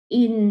them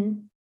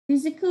in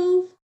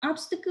physical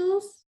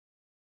obstacles,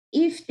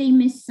 if they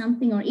miss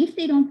something or if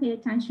they don't pay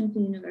attention to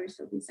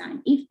universal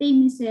design, if they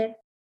miss a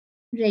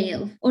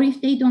rail or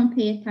if they don't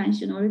pay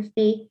attention or if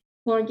they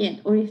forget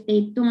or if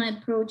they don't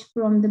approach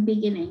from the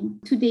beginning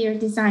to their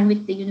design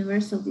with the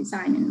universal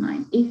design in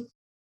mind, if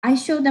I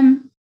show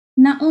them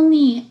not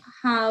only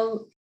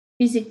how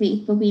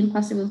physically it will be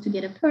impossible to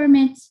get a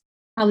permit,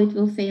 how it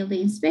will fail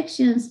the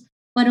inspections,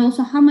 but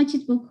also how much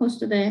it will cost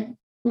to the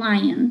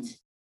client,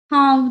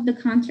 how the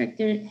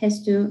contractor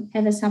has to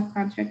have a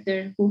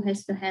subcontractor who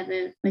has to have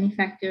a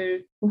manufacturer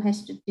who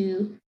has to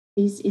do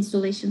these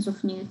installations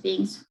of new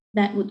things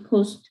that would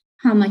cost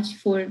how much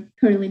for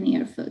per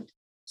linear foot.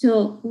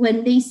 So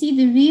when they see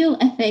the real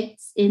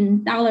effects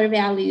in dollar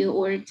value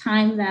or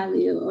time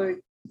value or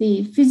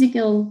the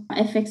physical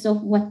effects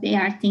of what they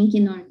are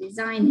thinking or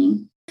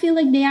designing, I feel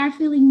like they are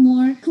feeling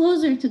more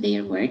closer to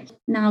their work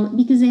now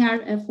because they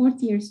are a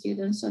fourth year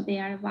student, so they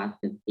are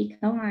about to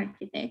become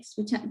architects,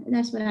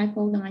 that's what I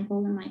call them. I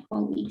call them my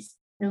colleagues.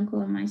 I don't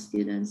call them my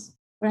students,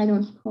 or I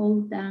don't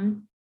call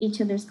them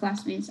each other's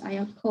classmates.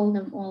 I call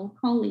them all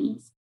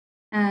colleagues.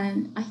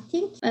 And I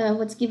think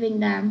what's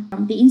giving them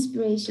the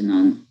inspiration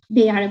on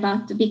they are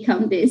about to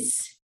become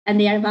this and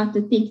they are about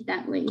to think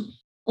that way.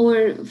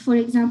 Or, for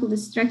example, the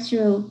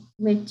structural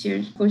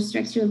lecture for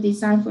structural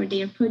design for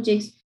their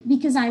projects,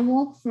 because I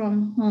walk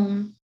from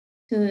home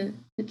to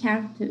the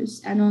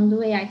campus and on the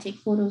way I take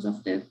photos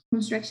of the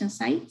construction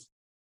site.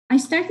 I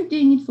started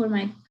doing it for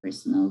my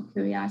personal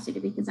curiosity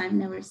because I've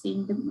never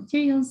seen the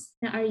materials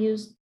that are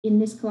used in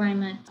this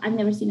climate. I've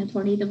never seen a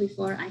tornado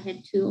before. I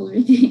had two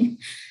already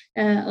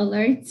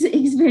alert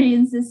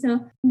experiences.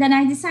 So then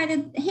I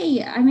decided,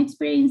 hey, I'm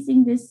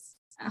experiencing this,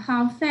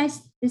 how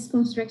fast this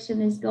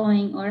construction is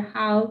going or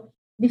how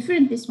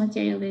different this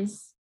material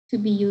is to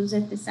be used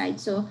at the site.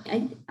 So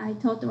I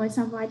thought to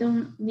myself, why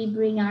don't we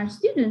bring our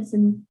students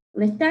and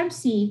let them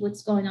see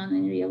what's going on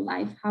in real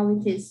life, how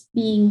it is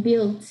being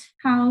built,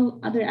 how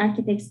other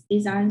architects'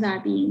 designs are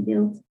being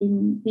built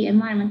in the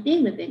environment they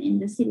live in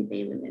the city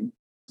they live in.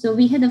 So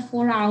we had a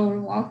 4-hour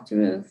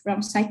walkthrough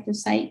from site to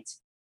site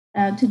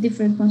to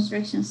different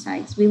construction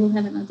sites. We will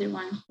have another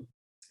one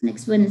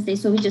next Wednesday.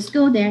 So we just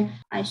go there.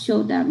 I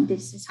show them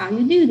this is how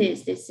you do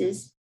this. This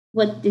is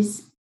what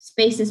this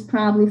space is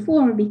probably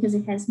for because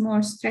it has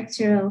more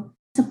structural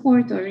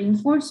support or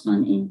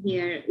reinforcement in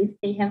here. If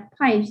they have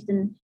pipes,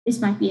 then this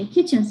might be a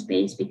kitchen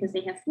space because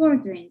they have floor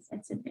drains,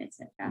 etc.,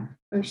 etc.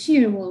 Or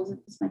shear walls.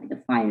 This might be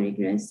the fire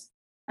egress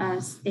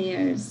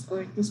stairs,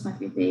 or this might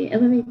be the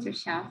elevator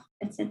shaft,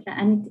 etc.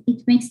 And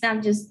it makes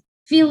them just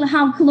feel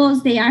how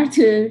close they are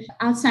to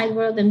outside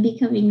world and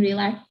becoming real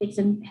architects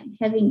and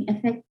having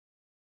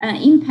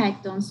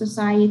impact on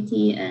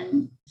society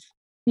and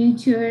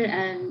future.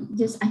 And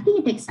just I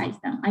think it excites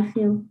them. I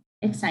feel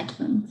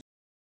excitement.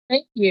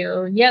 Thank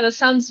you. Yeah, that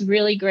sounds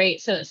really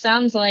great. So it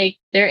sounds like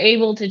they're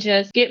able to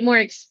just get more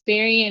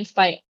experience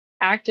by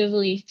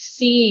actively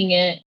seeing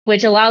it,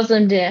 which allows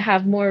them to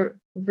have more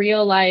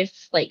real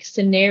life like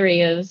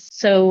scenarios.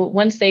 So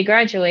once they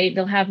graduate,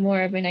 they'll have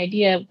more of an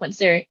idea once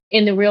they're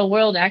in the real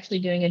world actually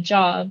doing a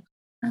job.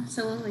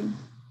 Absolutely. And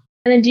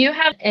then do you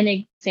have an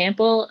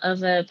example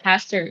of a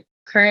past or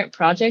current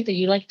project that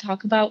you'd like to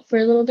talk about for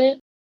a little bit?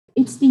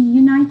 It's the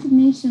United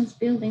Nations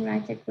building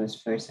right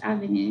across First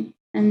Avenue.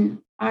 And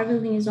our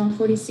building is on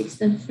 46th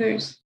and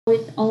 1st.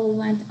 It all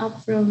went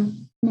up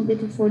from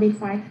negative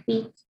 45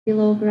 feet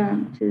below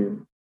ground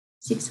to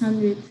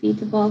 600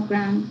 feet above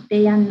ground,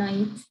 day and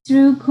night.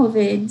 Through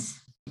COVID,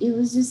 it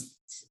was just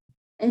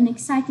an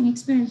exciting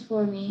experience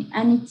for me,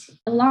 and it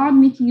allowed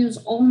me to use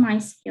all my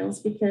skills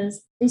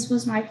because this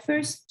was my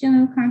first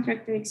general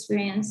contractor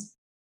experience.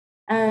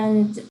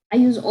 And I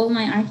use all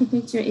my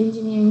architecture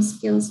engineering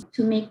skills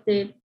to make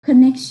the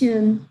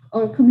connection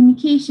or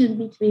communication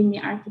between the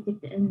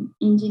architect and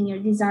engineer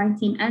design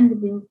team and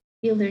the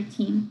builder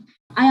team.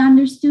 I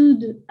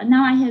understood,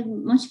 now I have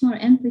much more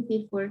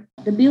empathy for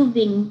the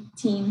building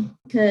team,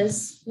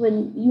 because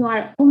when you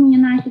are only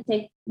an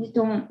architect, you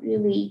don't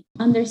really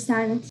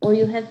understand or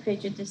you have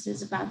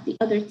prejudices about the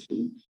other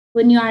team.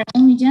 When you are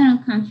only general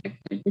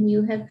contractor, then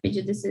you have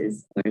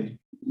prejudices or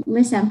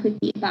less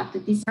empathy about the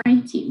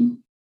design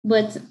team.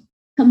 But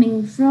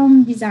coming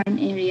from design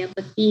area,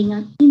 but being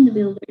in the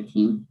builder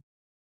team,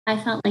 I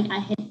felt like I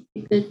had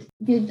a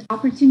good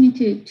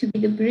opportunity to be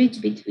the bridge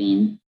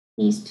between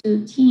these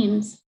two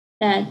teams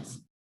that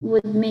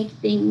would make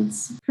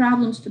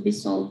problems to be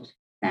solved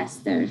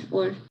faster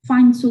or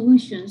find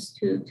solutions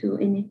to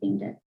anything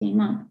that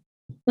came up.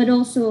 But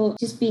also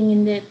just being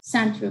in the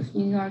center of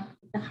New York,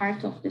 the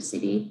heart of the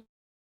city,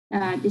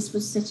 this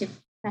was such a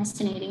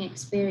fascinating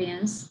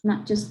experience,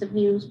 not just the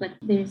views, but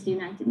there's the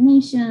United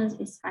Nations,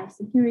 it's high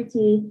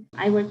security.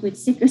 I work with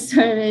Secret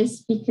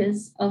Service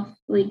because of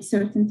like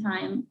certain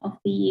time of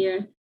the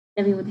year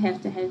that we would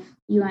have to have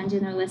UN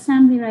General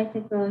Assembly right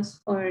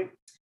across, or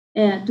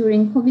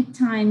during COVID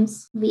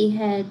times, we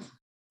had,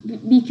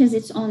 because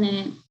it's on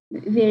a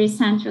very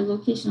central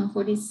location on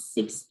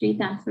 46th Street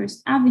and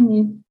First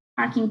Avenue,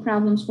 parking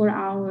problems for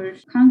our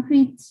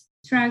concrete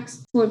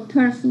trucks. For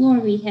per floor,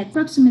 we had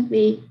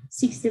approximately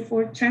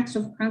 64 trucks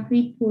of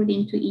concrete poured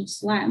into each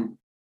slab.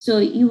 So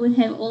you would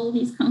have all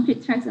these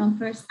concrete trucks on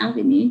First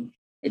Avenue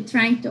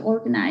trying to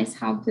organize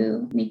how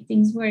to make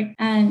things work.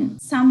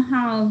 And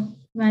somehow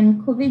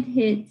when COVID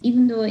hit,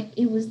 even though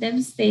it was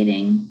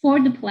devastating for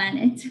the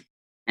planet,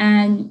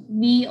 and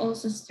we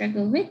also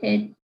struggled with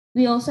it,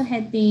 we also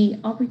had the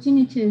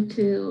opportunity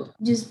to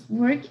just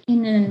work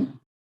in a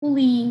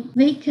fully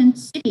vacant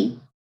city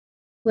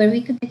where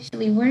we could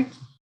actually work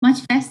much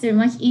faster,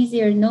 much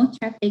easier, no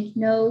traffic,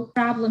 no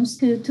problems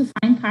to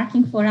find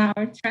parking for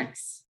our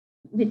trucks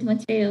with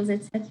materials,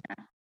 etc.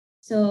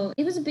 So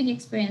it was a big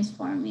experience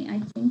for me, I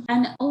think.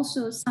 And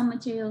also some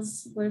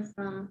materials were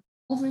from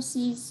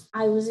overseas.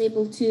 I was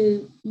able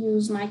to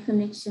use my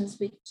connections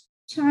with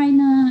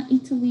China,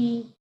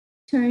 Italy,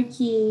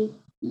 Turkey,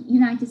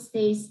 United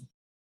States.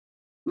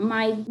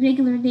 My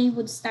regular day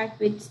would start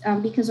with,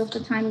 because of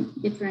the time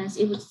difference,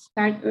 it would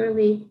start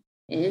early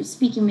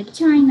speaking with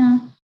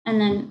China,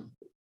 and then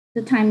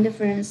the time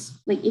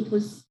difference, like it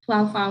was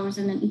 12 hours,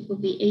 and then it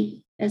would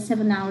be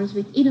 7 hours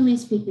with Italy,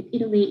 speak with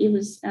Italy. It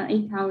was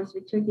 8 hours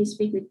with Turkey,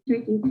 speak with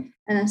Turkey,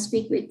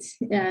 speak with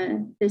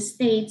the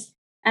States,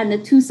 and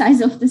the two sides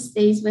of the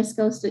States, West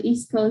Coast to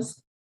East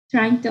Coast,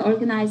 trying to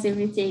organize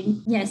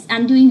everything. Yes,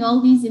 and doing all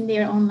these in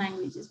their own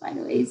languages, by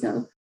the way.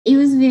 So it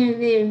was very,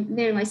 very,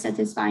 very much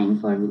satisfying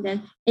for me that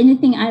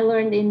anything I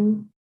learned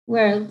in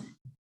world,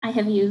 I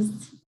have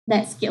used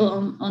that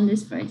skill on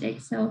this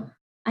project. So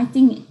I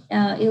think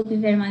it'll be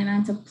very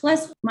monumental.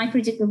 Plus, my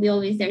project will be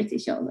always there to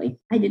show, like,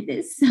 I did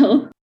this.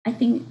 So I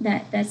think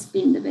that's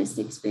been the best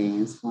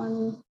experience for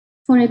me.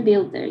 For a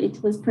builder,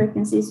 it was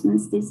Perkins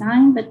Eastman's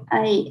design, but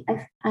I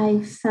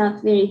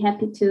felt very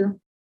happy to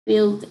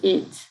build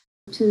it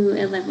to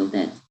a level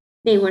that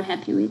they were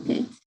happy with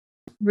it.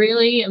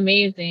 Really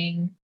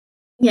amazing.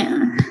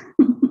 Yeah.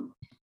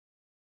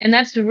 And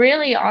that's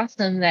really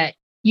awesome that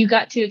you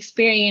got to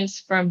experience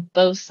from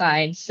both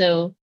sides.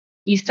 So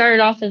you started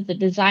off as a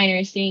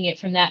designer seeing it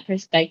from that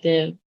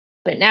perspective,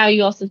 but now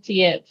you also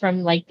see it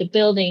from like the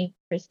building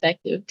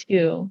perspective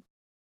too.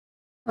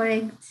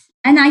 Correct.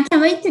 And I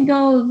can't wait to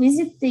go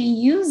visit the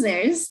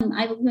users.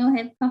 I will go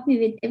have coffee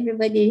with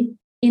everybody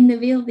in the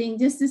building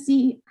just to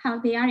see how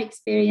they are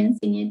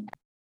experiencing it.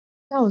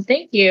 Oh,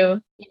 thank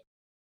you.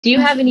 Do you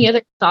have any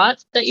other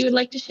thoughts that you would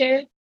like to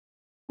share?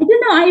 I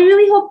don't know. I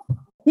really hope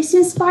this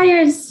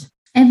inspires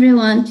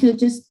everyone to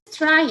just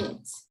try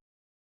it.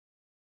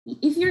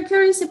 If you're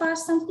curious about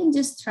something,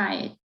 just try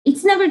it.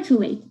 It's never too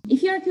late.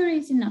 If you're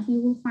curious enough, you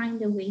will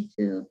find a way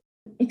to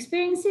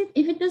experience it.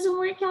 If it doesn't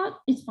work out,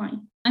 it's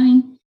fine. I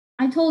mean,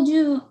 I told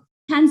you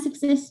 10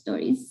 success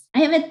stories. I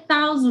have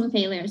 1,000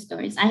 failure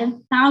stories. I have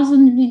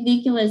 1,000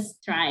 ridiculous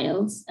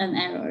trials and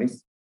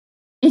errors.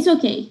 It's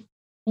okay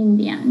in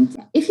the end.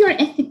 If you're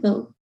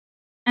ethical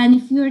and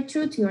if you're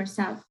true to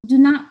yourself, do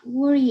not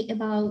worry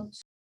about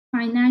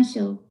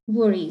financial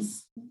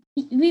worries.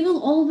 We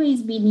will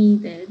always be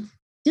needed.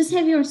 Just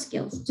have your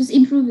skills. Just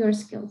improve your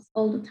skills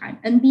all the time,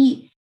 and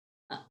be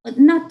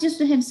not just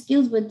to have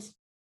skills, but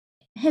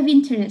have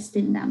interest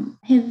in them.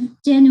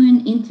 Have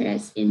genuine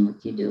interest in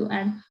what you do.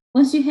 And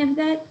once you have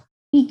that,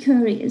 be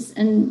curious.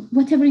 And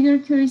whatever you're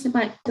curious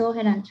about, go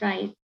ahead and try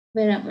it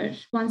wherever.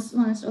 Once,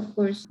 of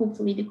course,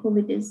 hopefully the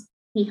COVID is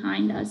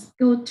behind us,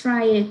 go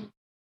try it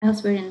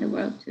elsewhere in the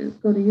world too.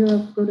 Go to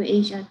Europe, go to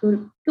Asia,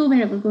 go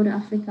wherever, go to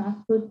Africa,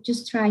 go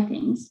just try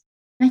things.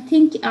 I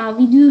think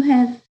we do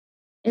have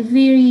a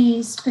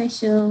very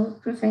special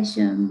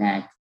profession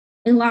that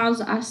allows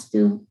us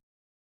to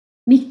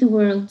make the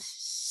world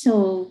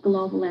so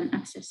global and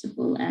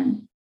accessible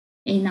and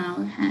in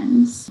our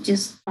hands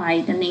just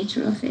by the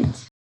nature of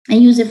it,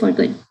 and use it for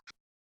good.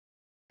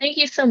 Thank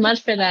you so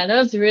much for that. That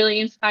was really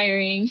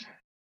inspiring.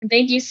 And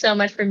thank you so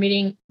much for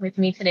meeting with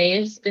me today.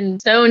 It's been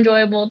so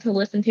enjoyable to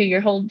listen to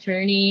your whole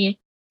journey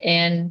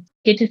and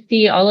get to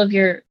see all of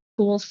your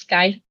cool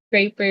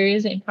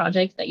skyscrapers and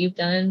projects that you've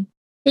done.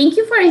 Thank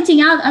you for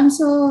reaching out. I'm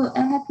so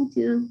happy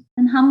to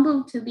and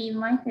humbled to be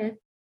invited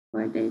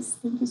for this.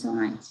 Thank you so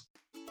much.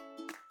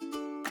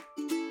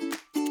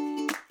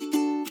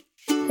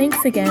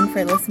 Thanks again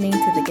for listening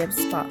to the Gibbs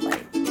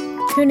Spotlight.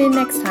 Tune in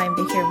next time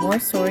to hear more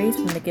stories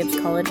from the Gibbs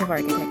College of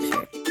Architecture.